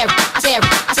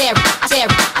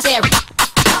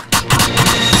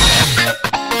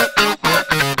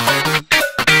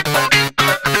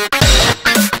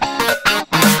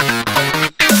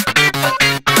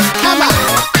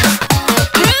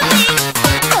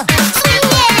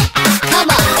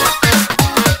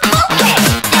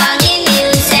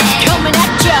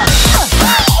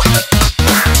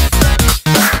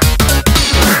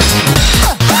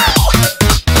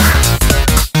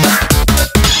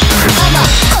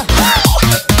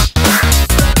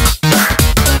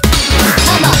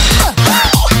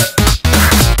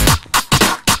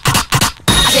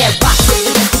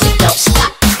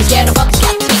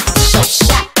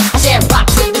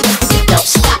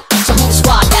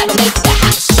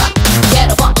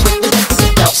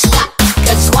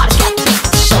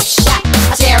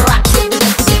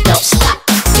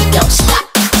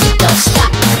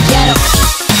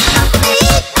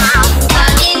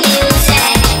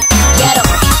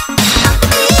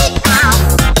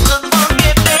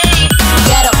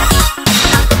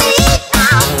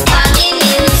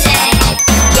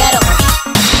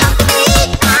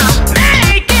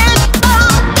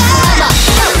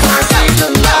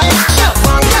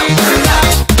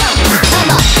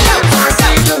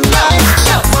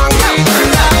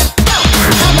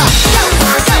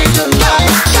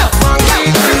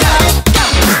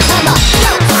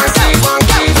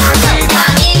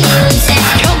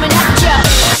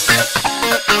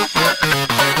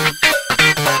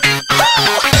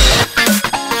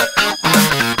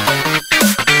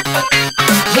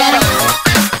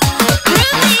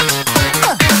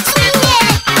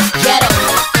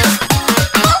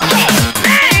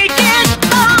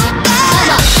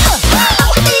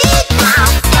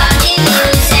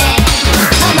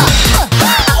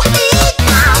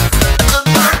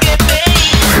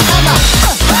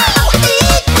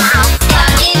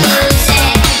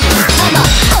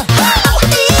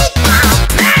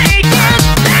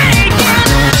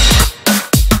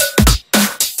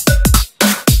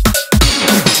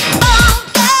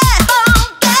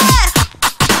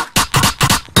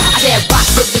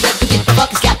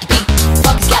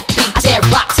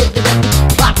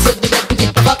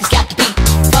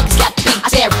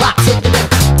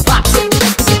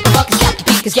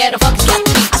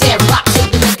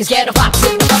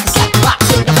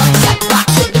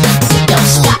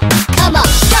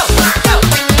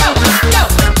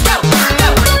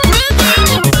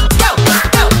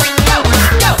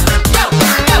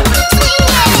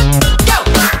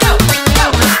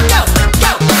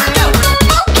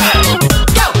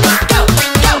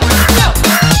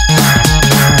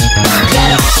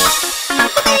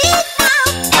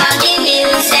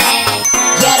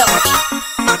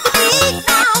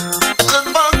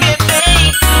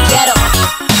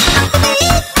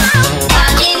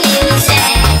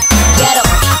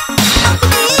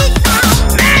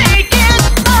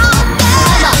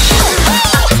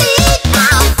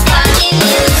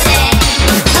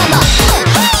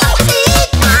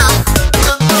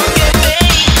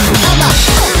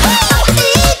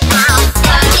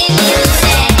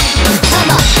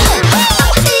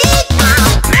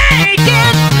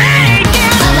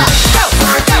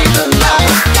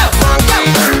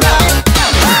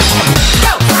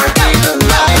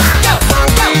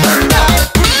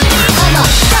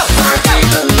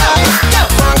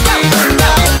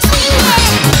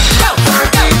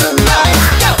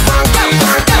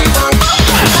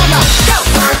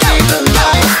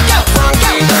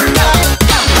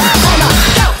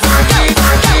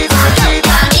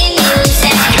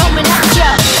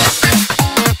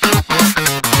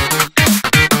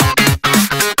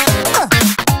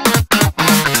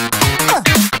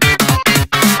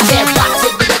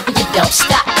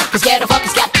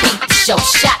 show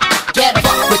shot. Get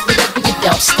up with the rhythm, you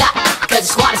don't stop. Cause the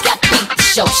squad has got to beat the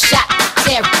show shot.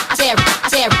 Tear, tear,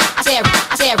 tear, tear,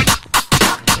 tear.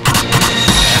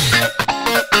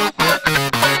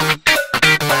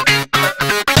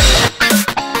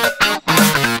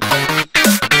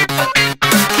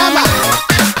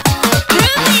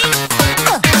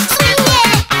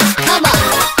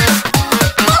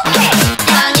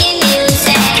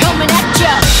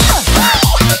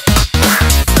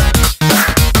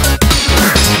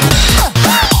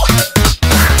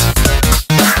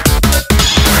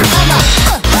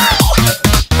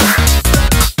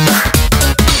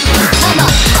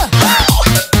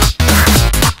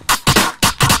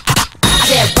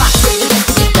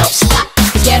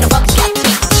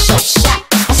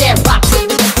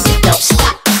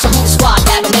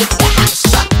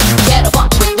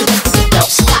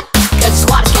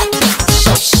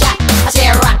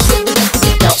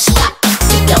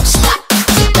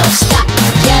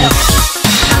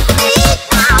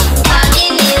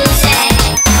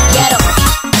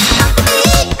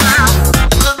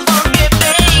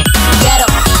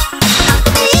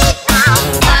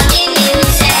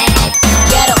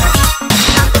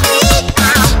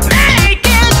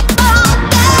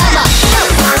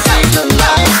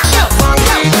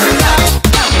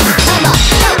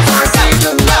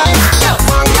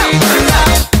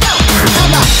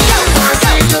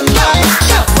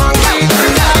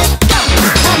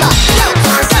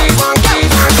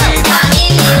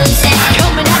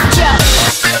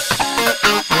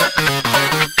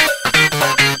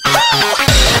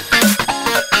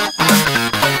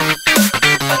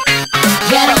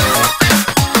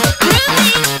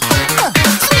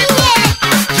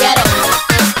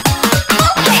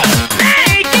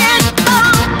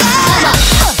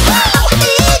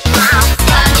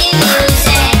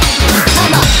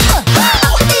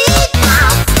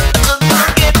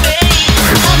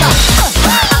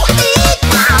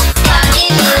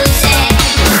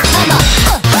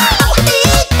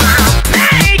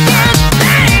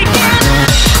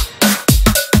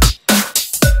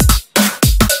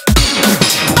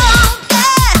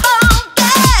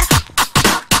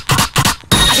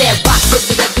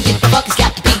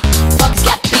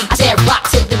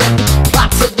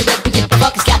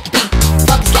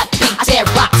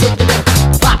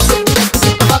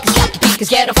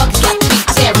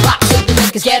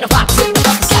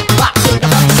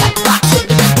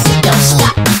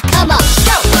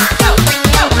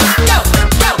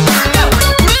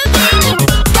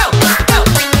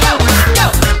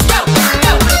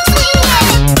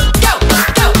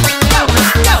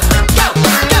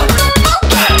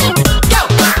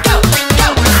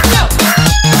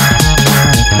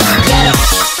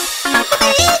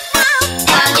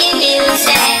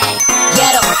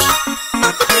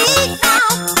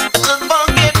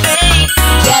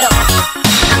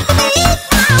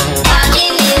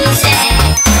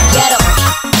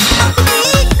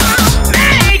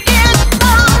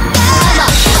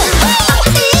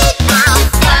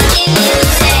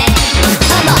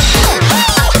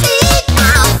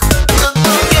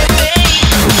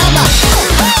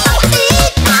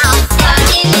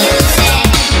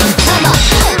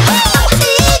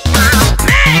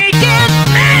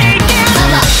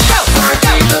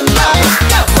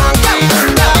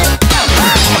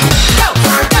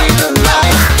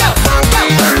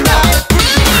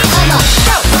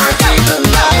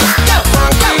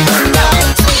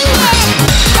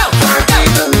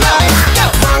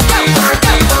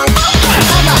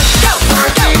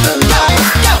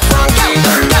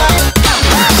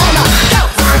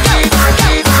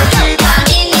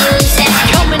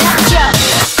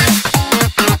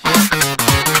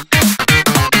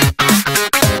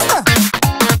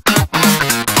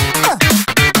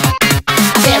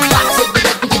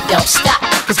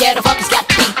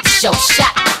 Show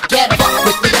shot, get up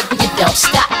with the rhythm, you don't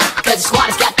stop. Cause the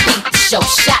squad has got to beat the show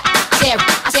shot. Tear,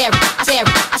 tear, tear,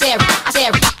 tear,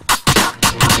 tear.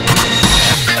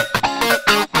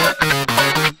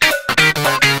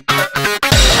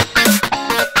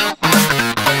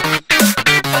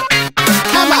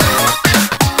 Come on.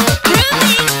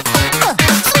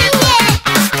 Swing it.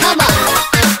 Come on.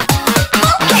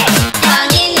 Okay.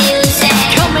 Funky music.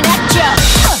 Coming at ya.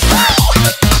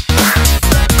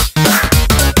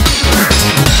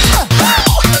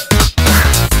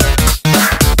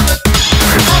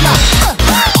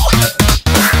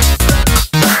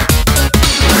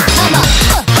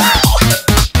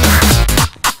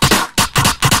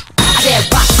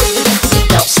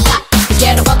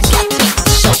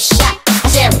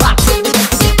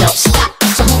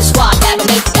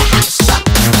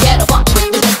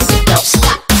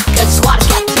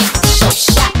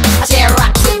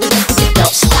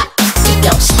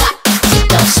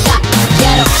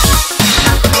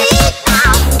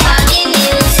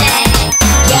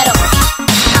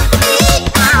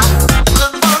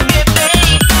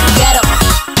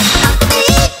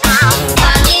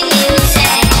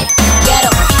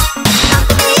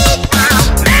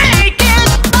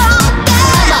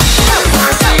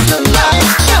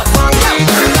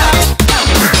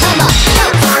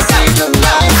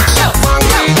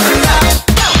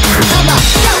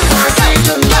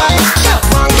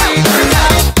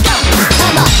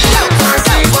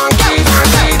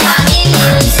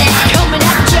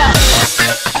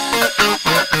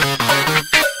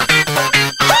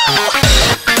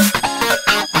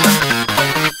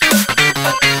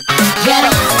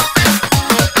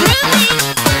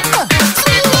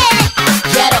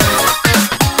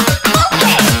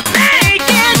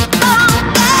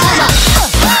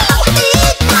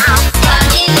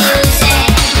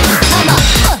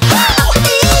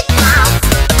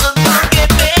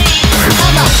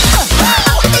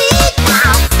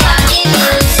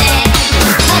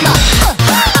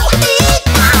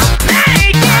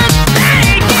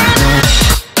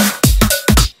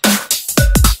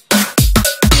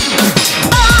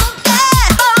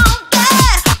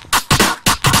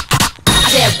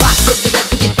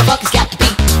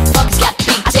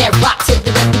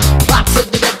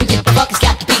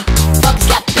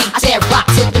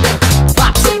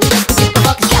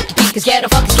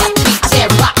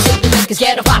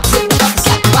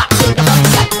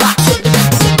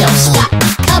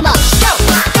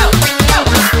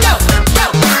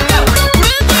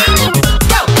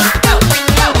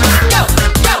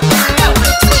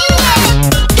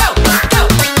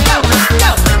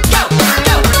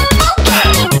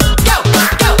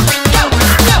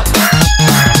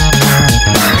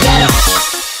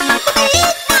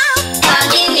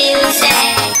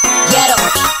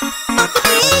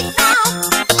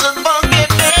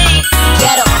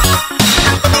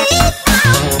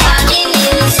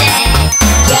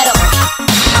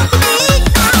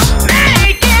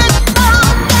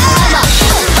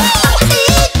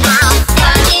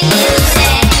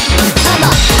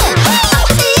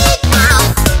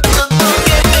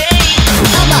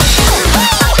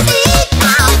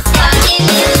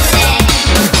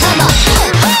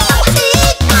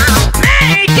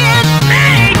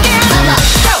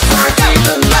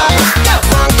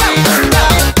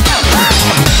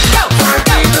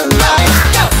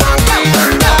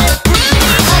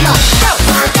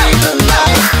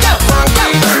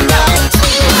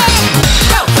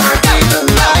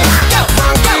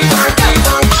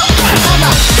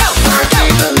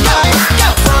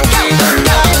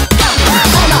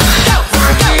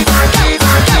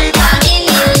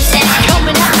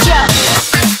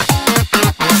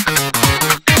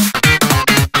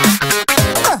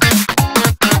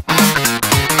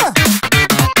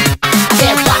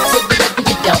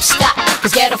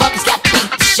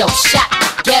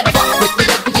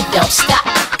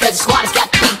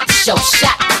 show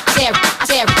shot. Tear,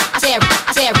 tear, tear,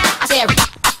 tear, tear.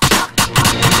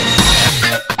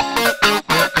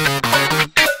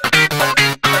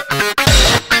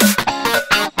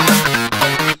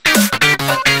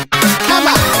 Come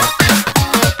on.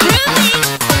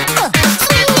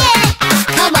 Swing it.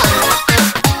 Come on.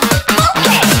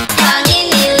 Okay. Funny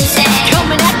music.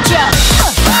 Coming at ya.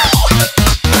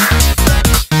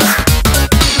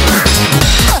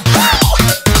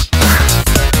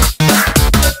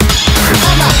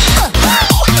 Come on.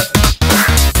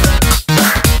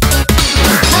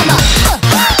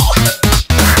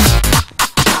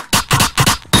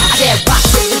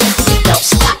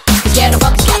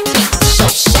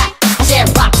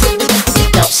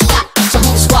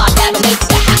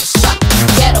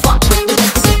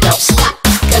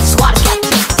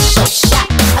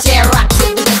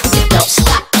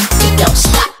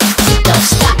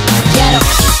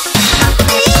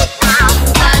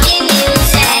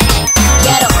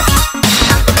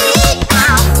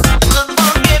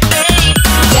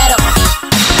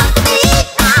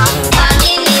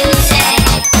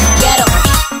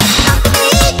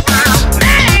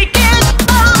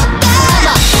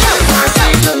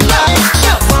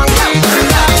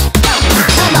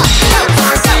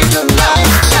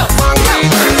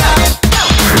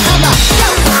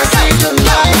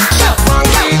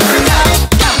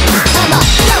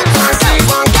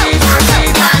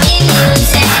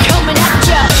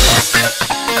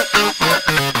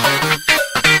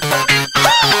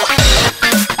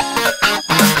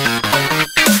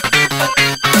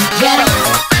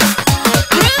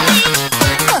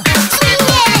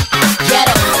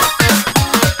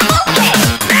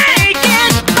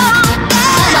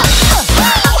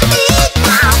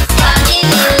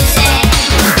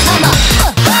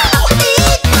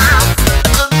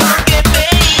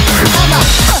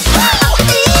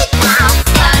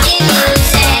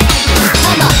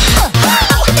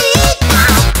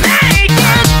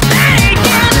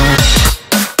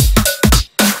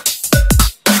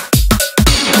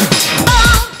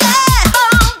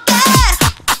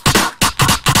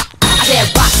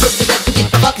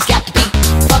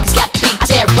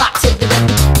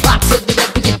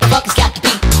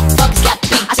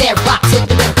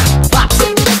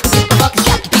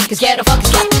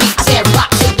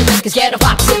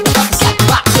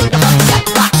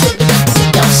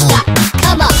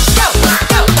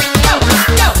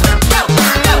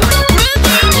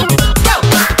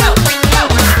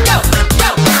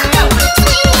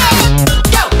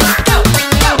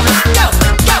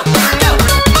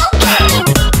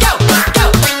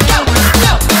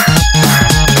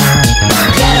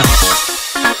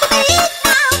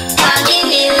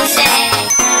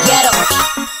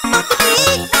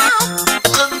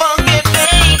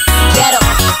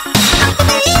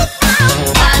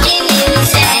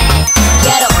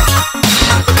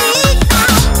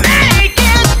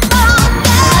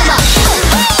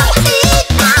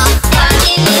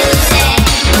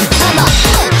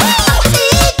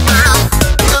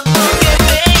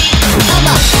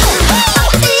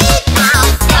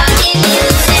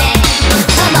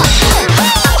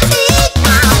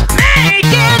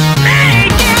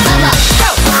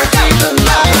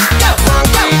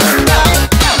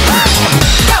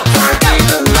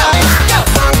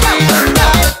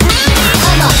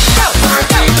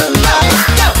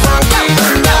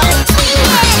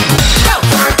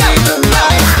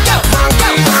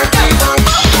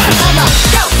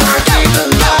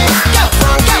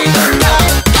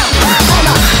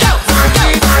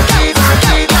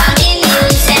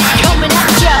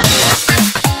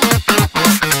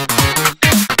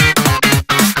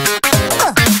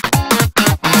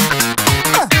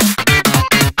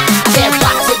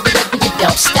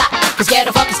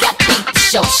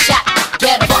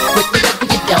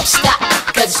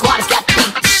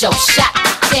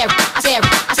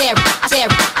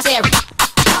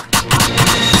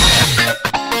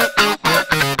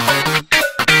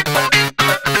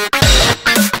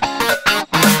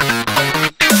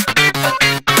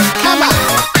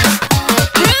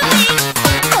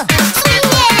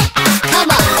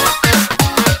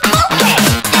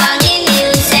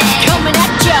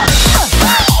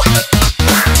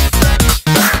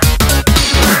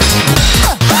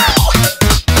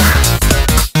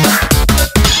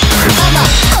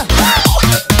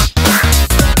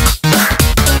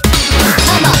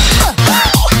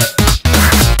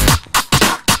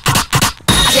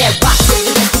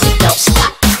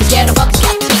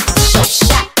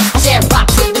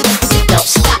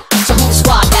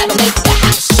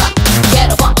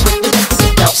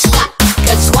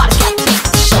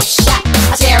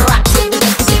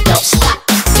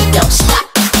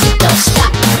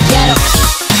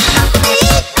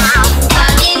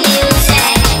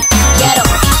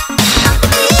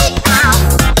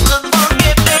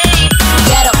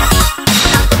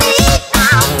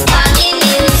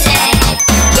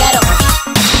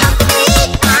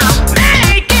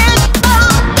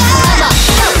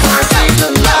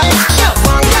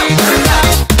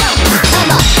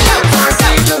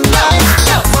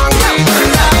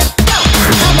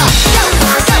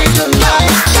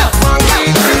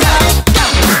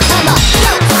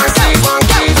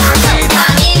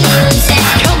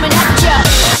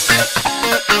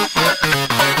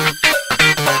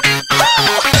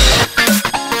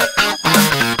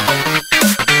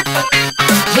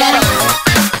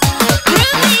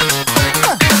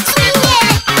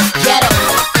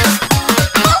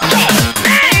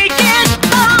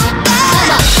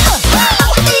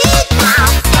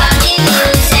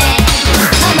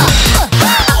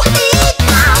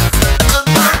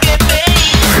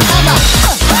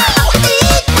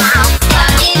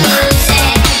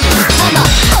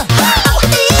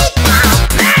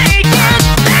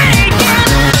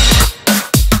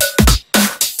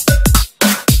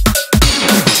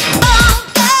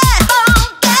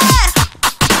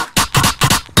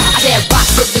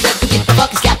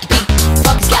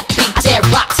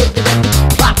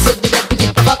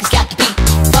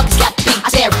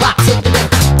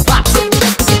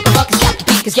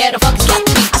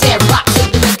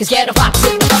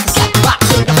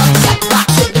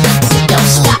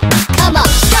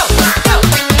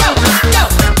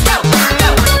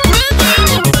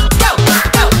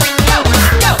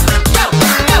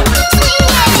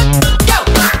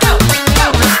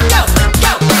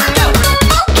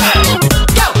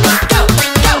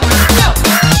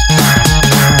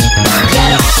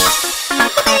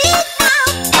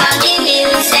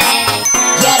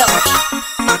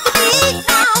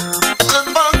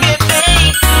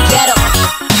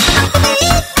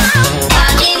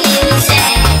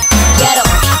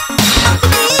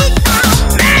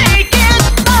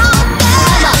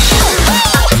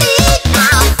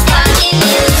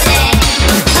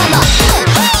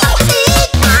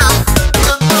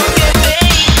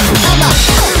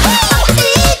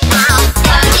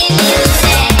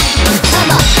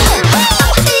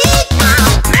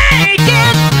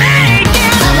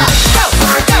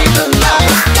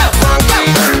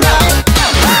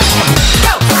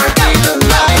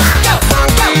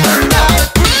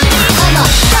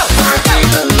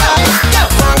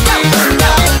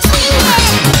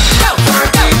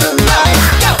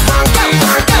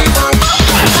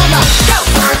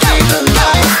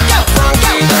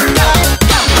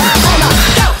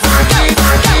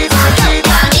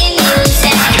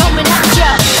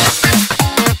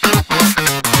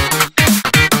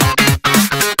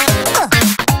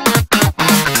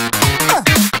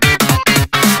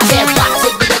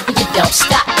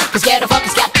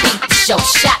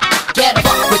 shot. Get a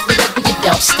fuck with the rhythm, you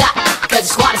don't stop. Cause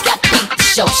the squad has got to beat the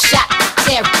show shot.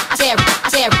 Tear, tear,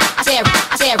 tear, tear,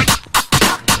 tear.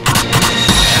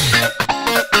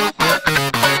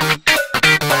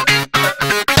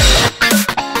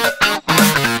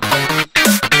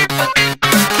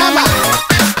 Come on.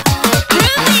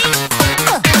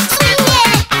 Swing it.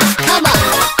 Come on.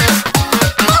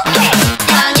 Okay.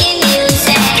 Funny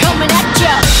music. Coming at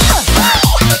ya.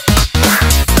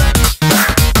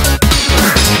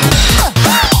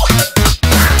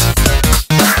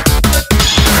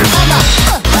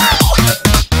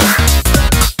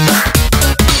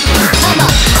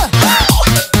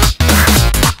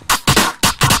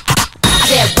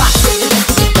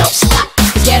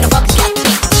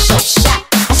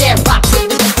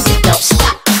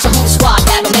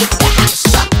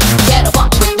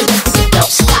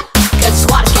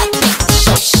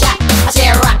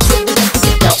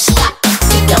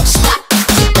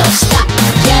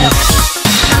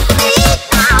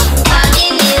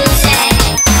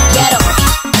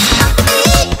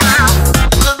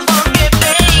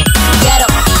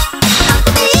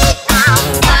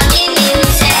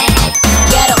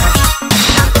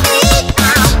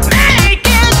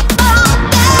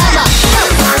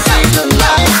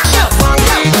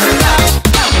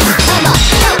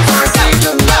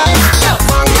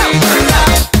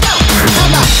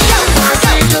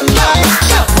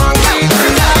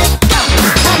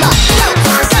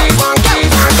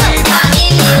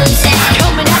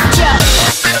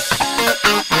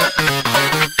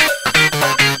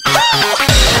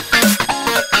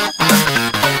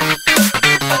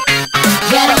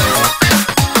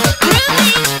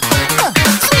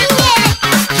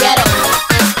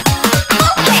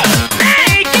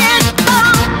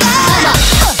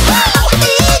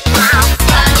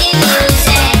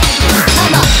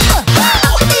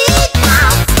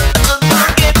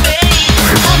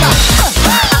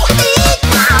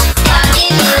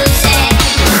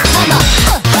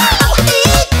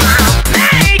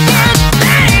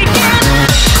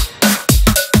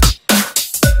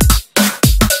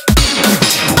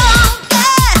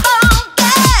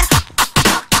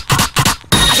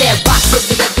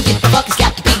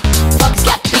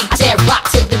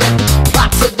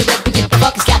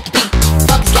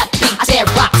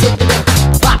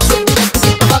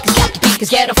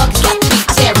 Get a fuck, it's got the beat.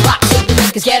 I said rock to the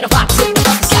rhythm, 'cause get a rock to the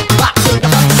fuck, it's got the rock to the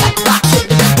fuck, it's got the rock to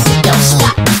the rhythm, 'cause it don't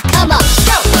stop. Come on,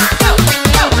 go, go, go,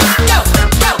 go, go, go,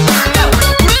 go, go, go,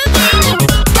 go,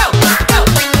 go,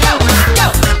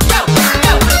 go,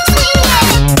 go, swing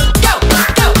it, go,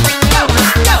 go, go, go,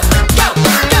 go, go,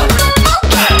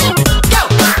 okay, go,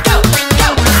 go,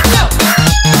 go, go.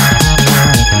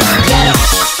 Get 'em.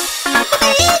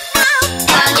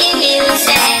 Funny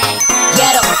music.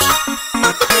 Get 'em.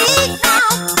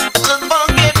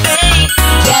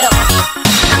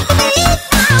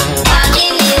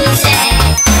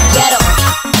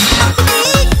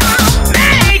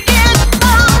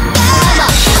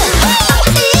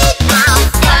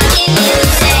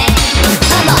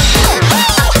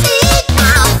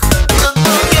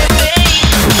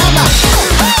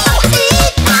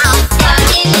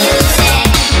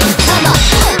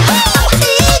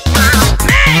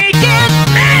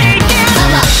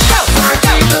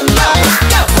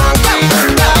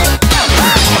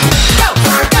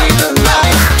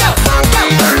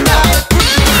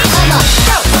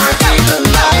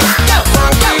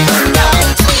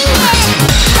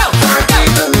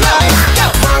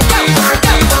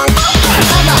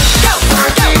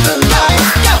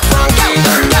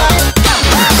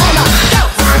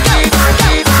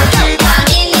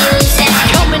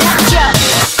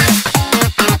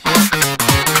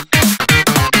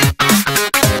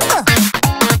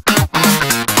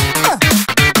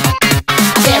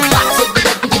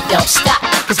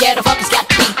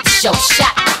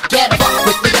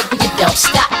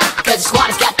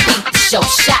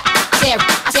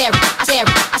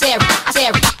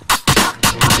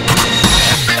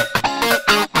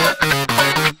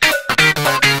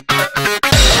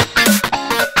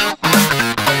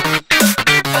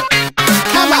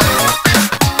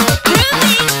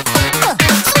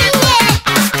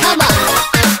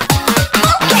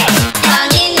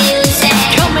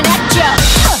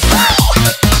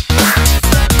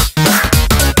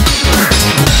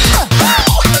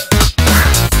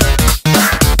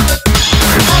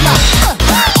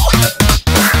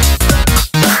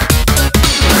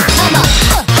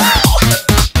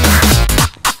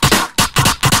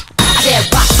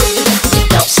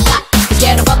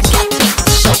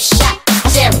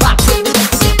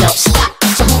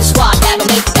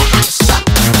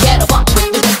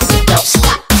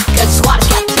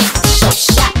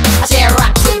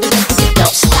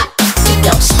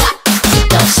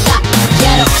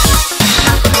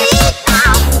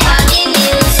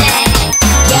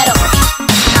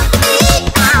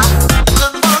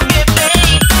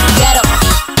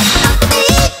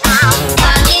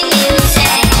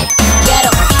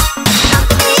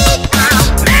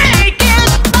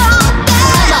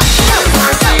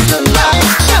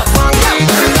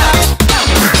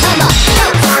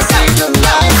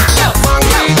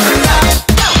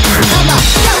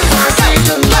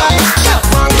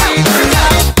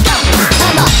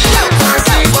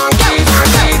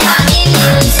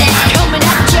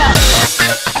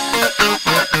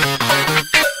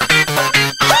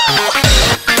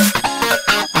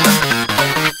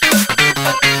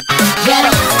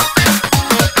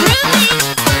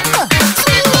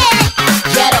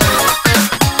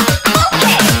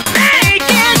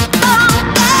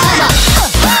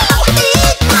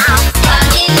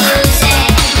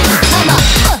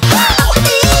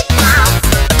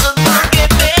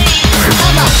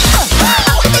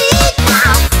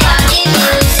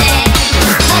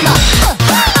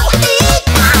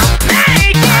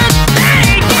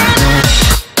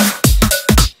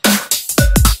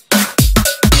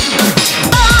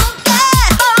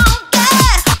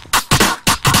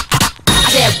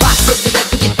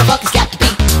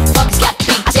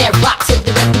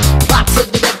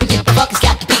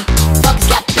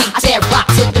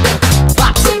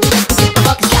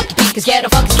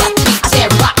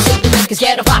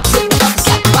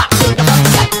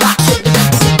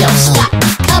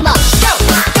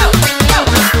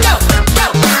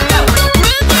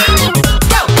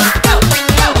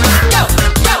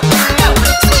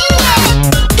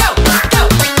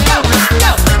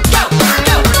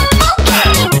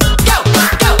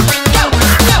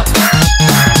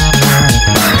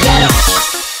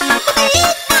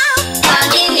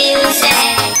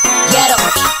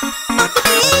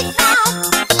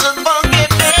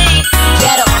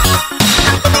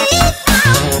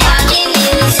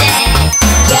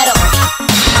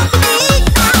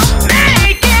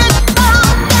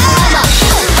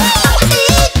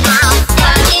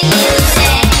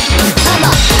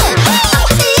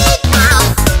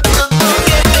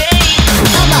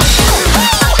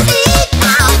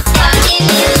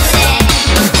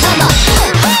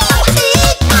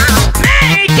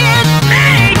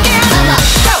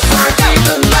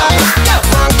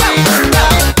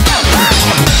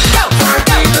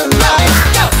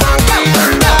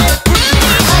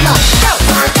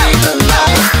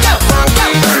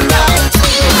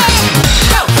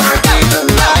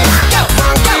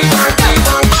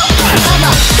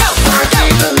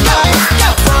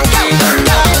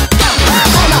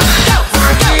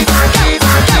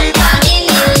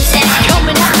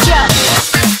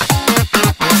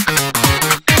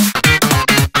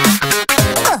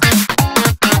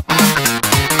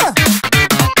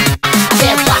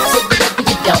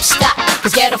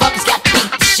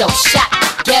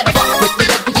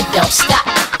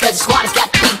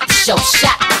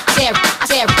 shot. I say, I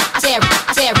say, I say,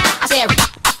 I say, I say.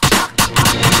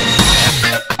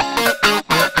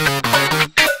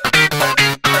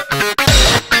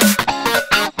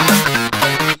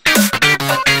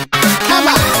 Come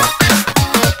on.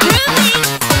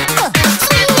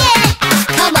 Swing it.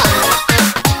 Come on.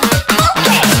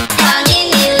 Okay. Funny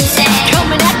music.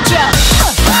 Coming at you.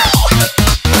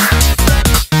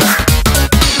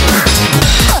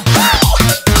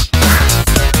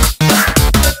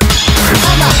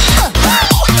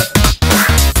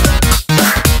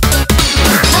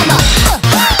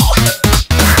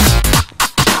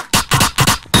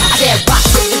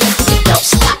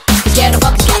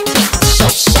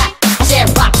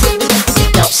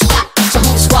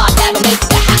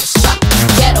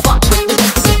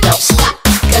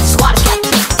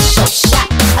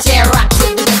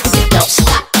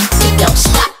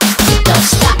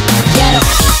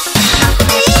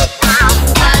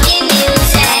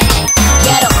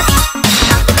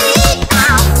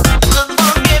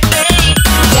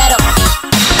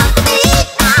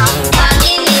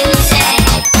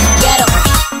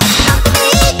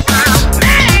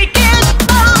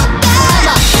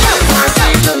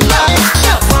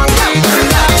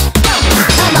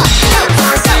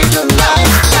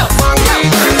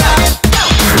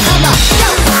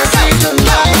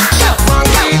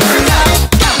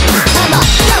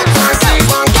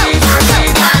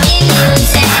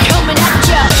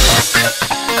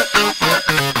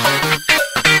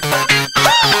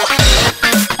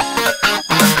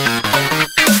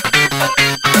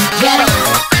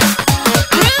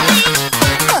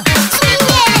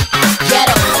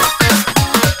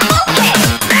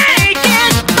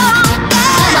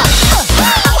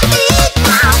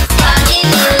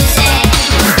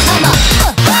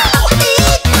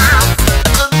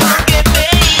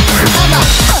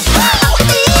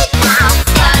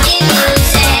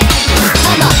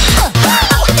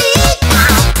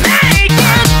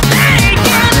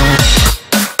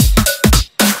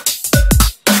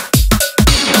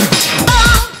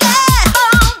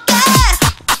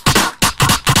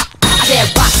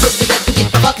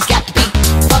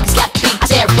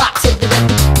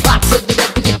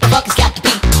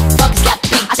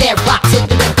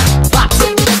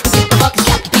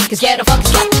 Yeah, the fuck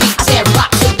is got the beat. I said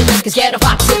rock to the rhythm, 'cause yeah, the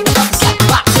rock to the fuck is got the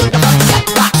rock to the fuck is got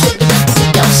the rock to the rhythm, 'cause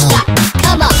it don't stop.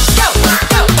 Come on, go,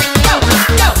 go, go, go,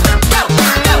 go, go, go,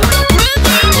 go,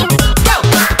 go,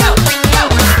 go,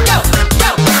 go, go,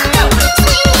 go,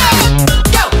 swing it,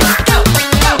 go, go, go,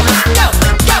 go, go,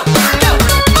 go,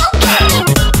 okay,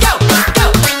 go, go,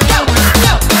 go,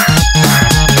 go,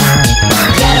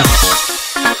 get 'em,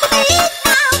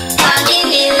 funky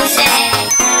music,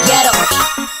 get 'em.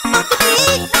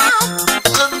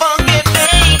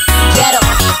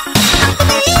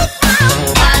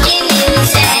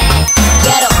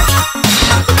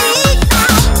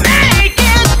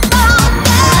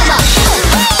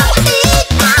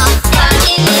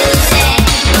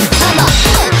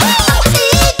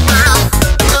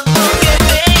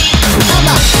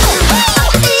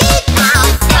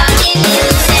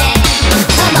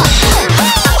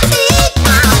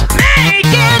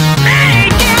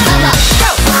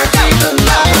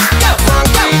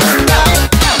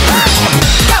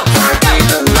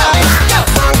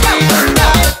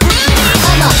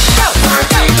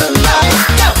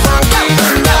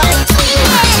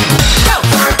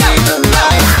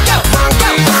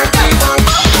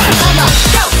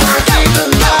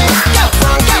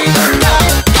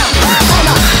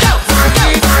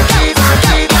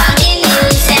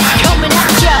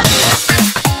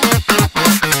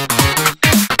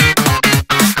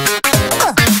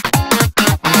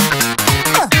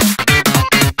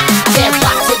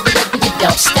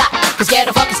 Yeah,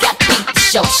 the fuck has got the beat to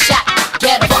show shot.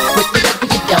 Yeah, the fuck with the rhythm,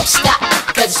 you don't stop.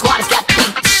 'Cause the squad has got the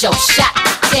beat to show shot.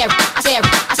 I say, I say, I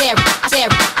say, I say,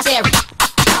 I say.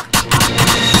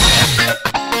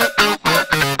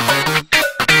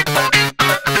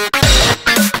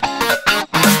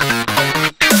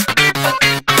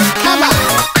 Come on.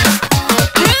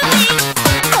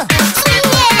 Swing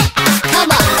it.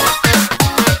 Come on.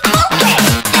 Okay.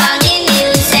 Funky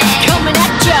music. Coming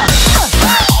at you.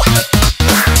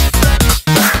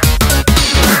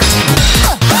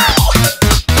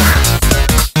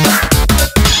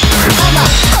 Come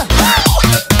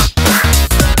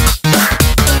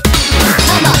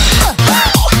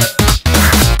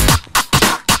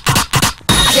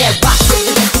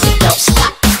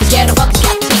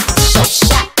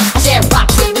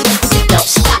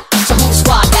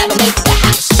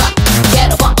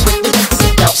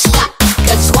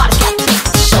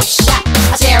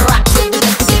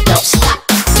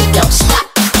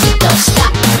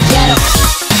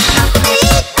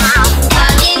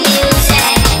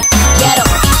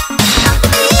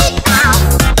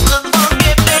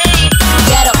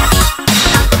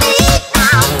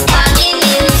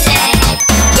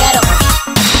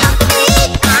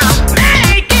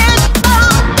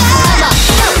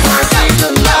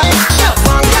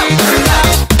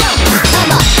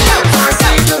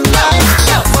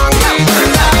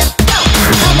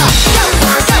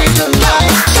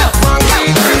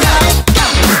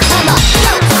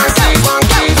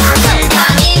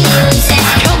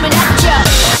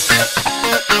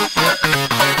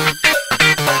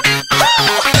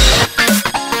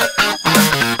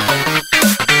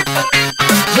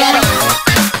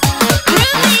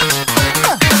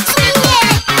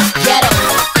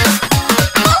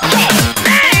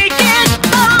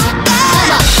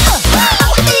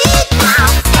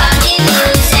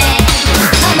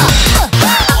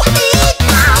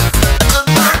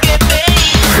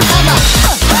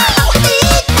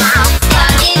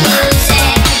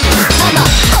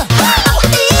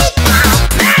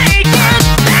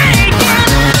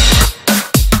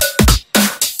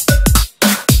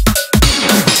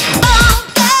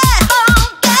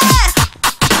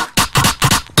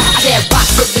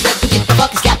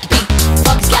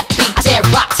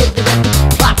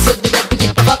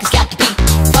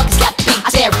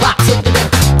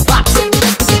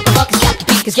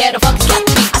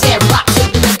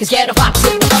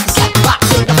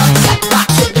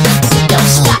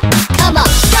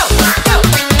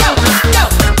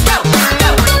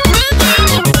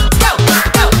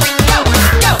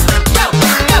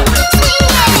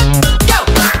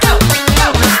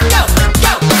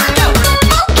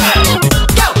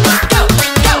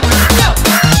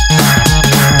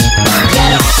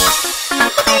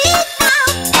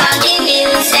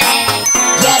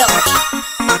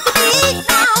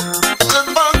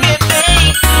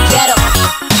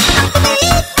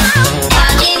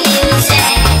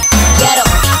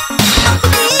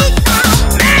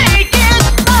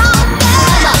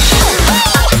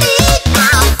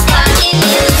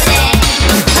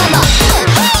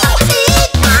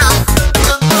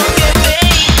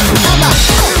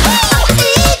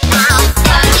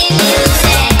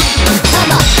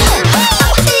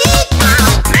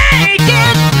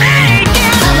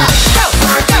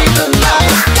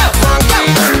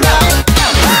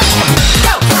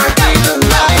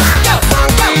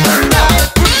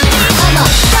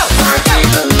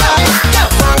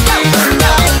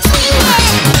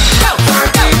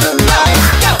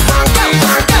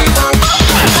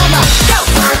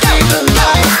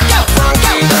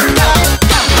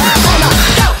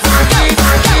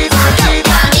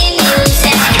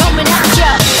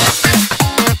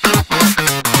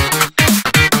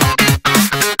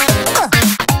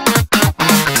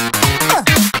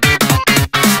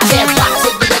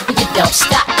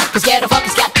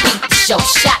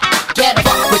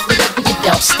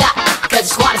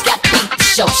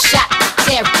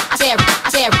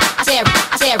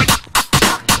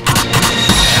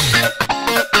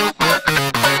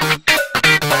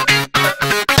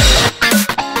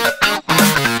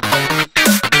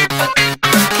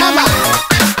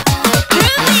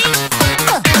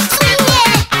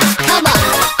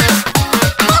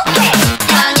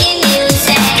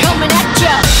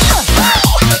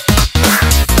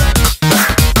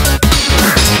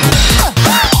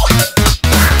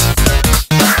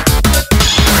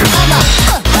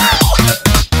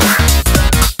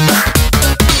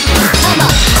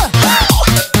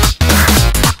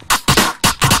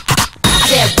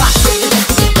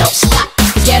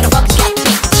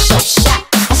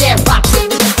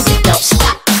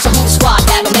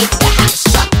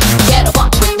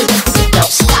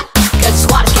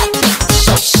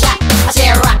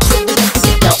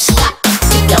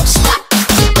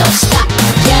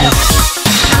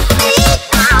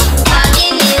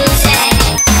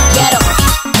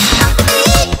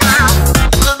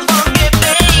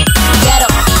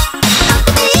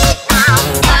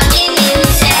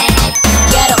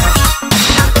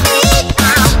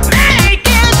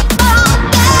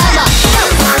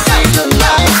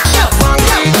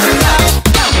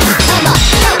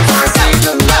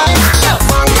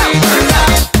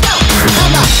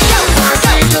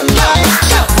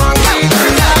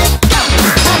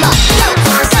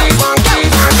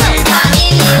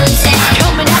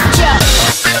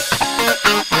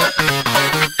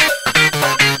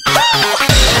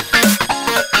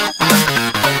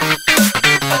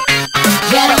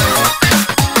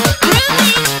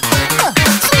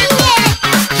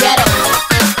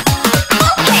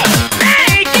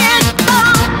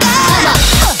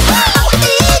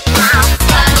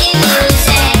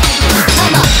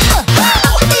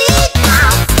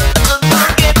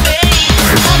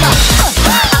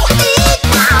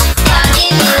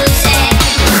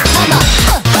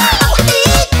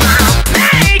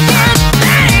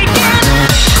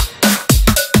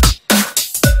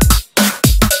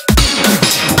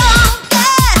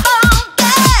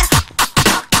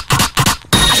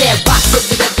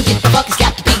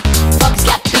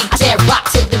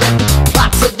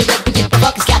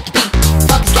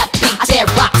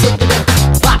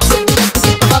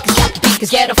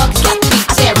cause yeah, the funk has got the beat.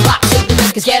 I said rock to the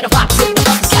rhythm, cause yeah, the rock to the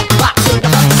funk has got the rock to the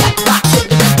funk has got the rock to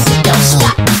the rhythm, so don't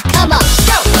stop. Come on,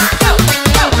 go, go, go,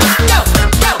 go, go,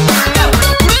 go, go, go,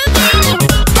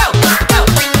 go,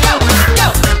 go,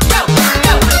 go, go,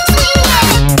 go, swing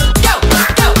it, go,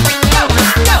 go, go, go,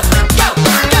 go,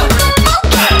 go,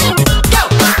 okay, go,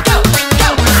 go,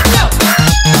 go, go,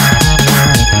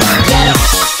 get 'em.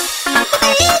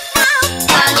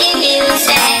 Funky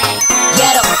music,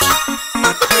 get 'em.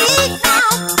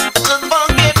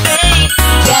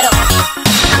 Get 'em.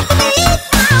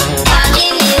 Funky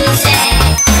music,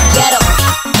 get 'em.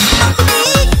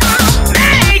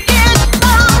 Make it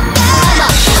come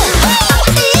on.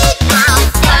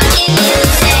 Funky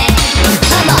music,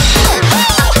 come on.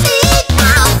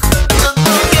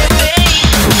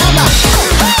 Come on.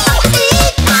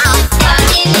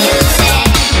 Funky music,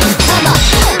 come on.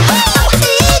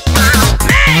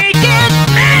 Make it,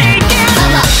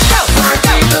 come on. Go, go,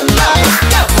 go, go,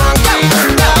 go, go, go,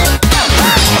 go, go, come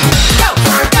on. Go,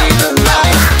 go, go, go,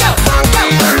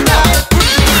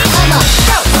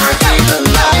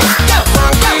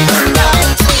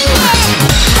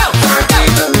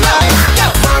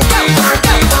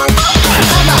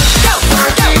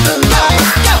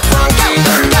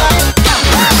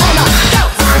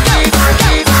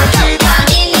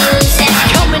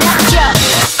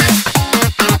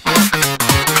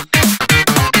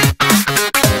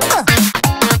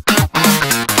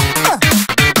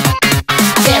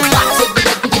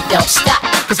 don't stop,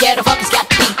 cause get a fuck has got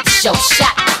the beat to show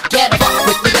shot. Get a fuck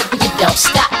with the rhythm, you don't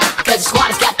stop, cause the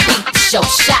squad has got the beat to show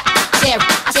shot. I said,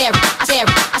 I said, I said,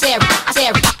 I said, I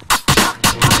said.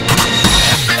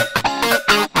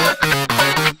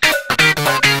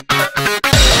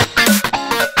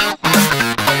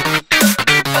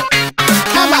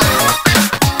 Come on.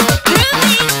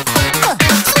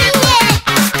 Swing it.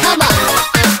 Come on.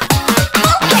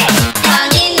 Okay.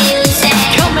 Funky music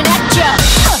coming at ya.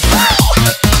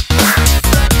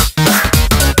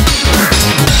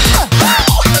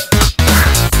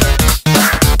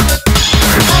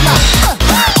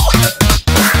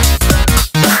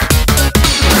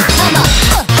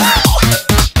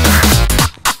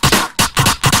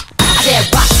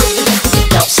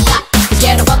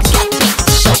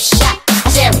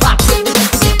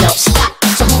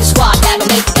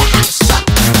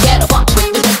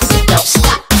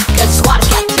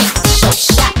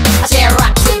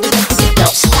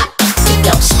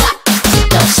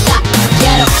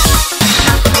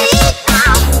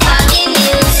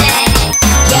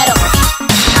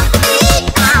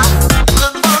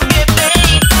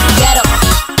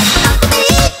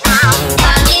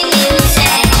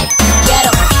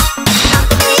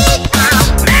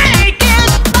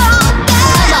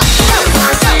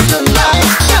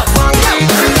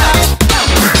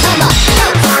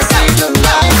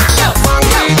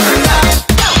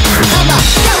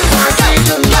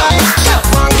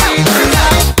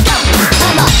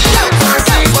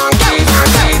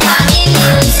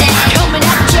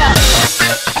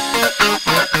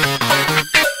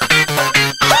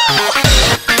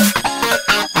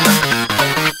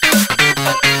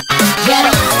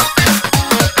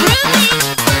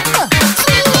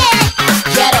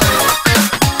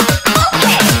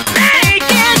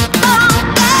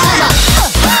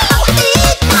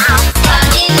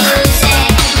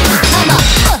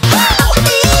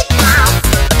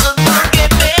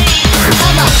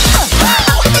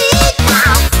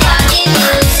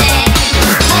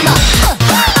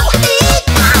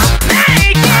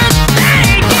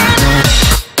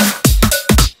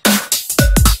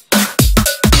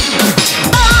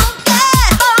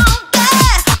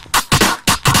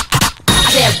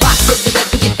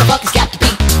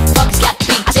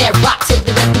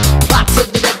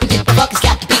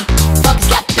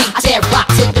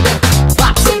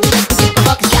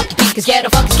 Cause yeah, the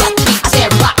fuck has got the beat. I said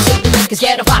rock to the rhythm, cause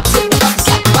yeah, the rock to the fuck has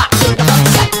got the rock to the fuck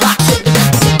has got the rock to the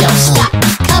rhythm, so don't stop.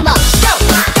 Come on, go,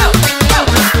 go, go, go,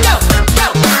 go, go,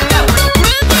 go, go, go, go, go,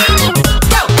 swing it,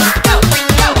 go, go, go,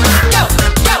 go, go,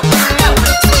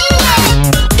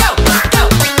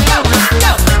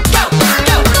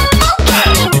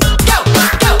 okay, go,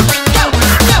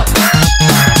 go,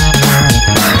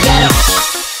 go, get 'em.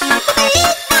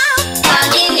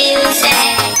 Funky music,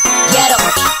 get 'em.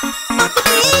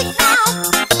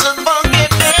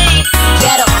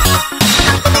 Get 'em.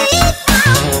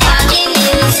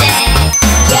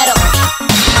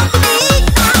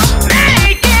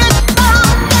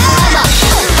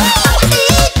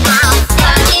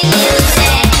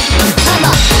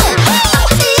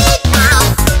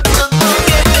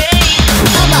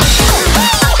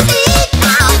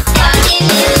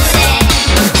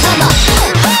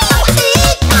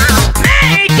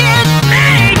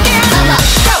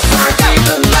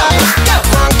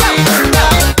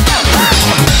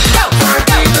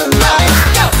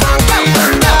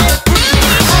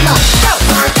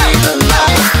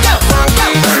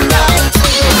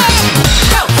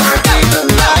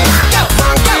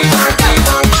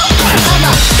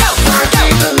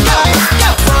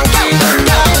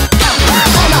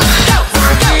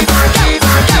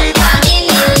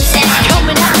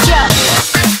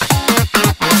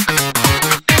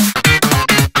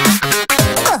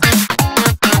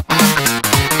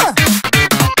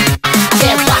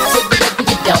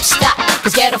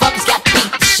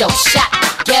 show shot.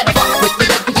 Get a funk with the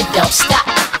rhythm, you don't stop.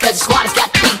 Cause the squad has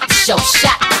got to beat the show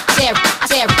shot. Terry,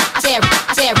 Terry, Terry,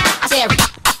 Terry, Terry.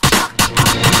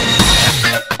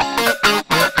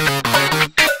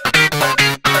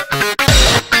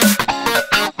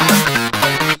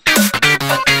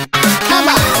 Come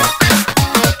on.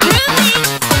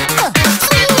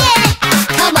 Swing it.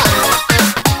 Come on.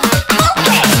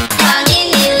 Okay. Funny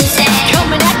music.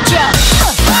 Coming at ya.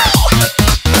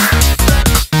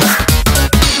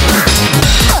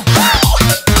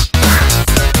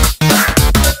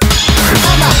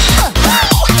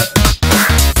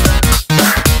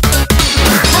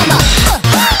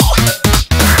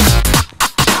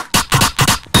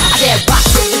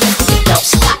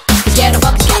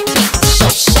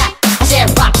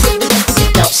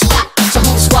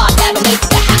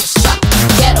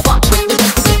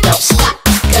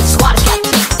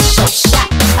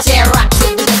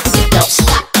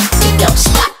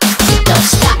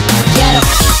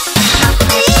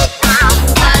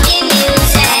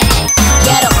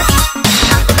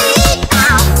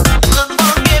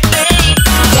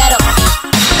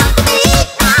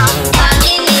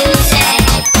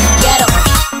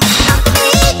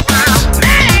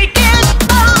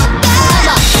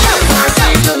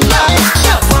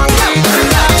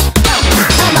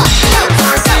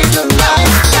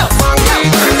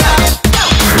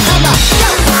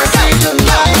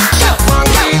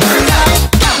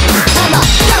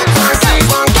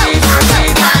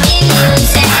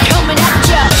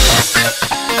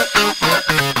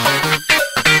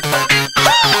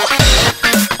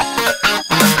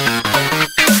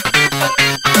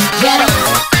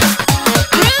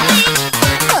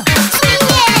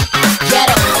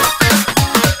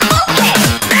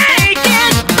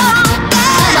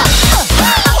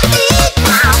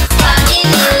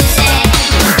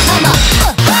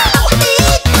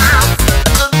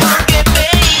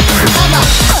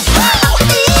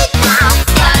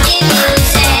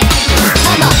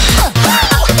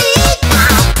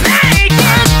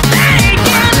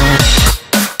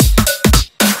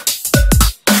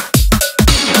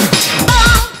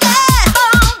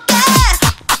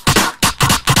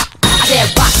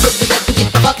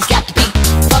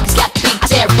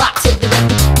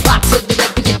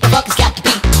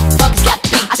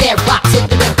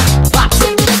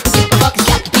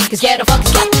 Yeah, the fuck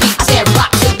is got the beat. I said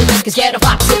rock to the rhythm, 'cause yeah, the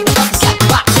rock to the fuck is got the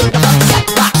rock to the fuck is got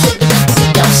the rock to the rhythm, 'cause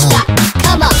it don't stop.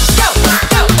 Come on, go,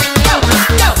 go, go, go,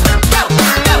 go, go,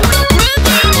 go, go, go, go,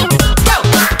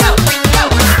 go,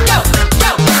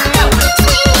 go, go,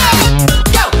 swing it,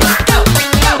 go, go, go,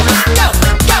 go, go,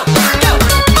 go,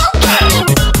 okay,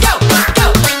 go, go,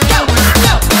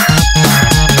 go, go,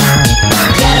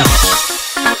 ghetto,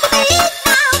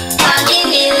 funky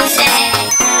music,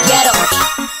 ghetto.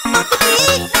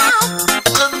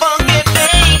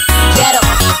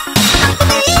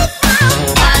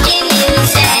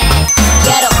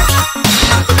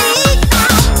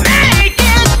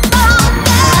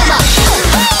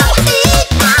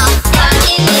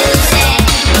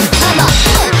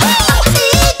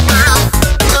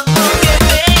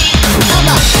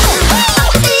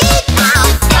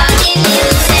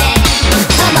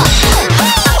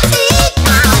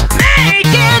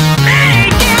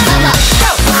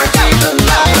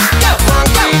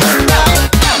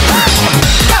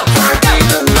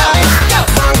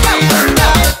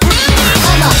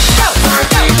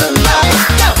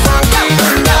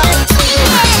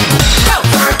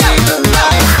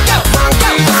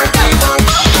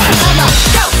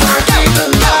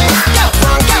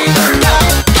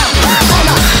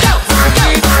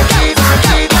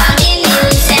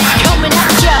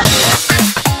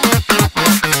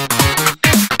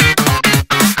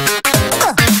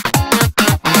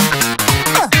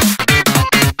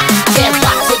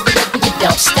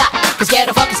 Don't stop, 'cause yeah,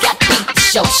 the fuck has got to beat the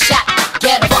show shot.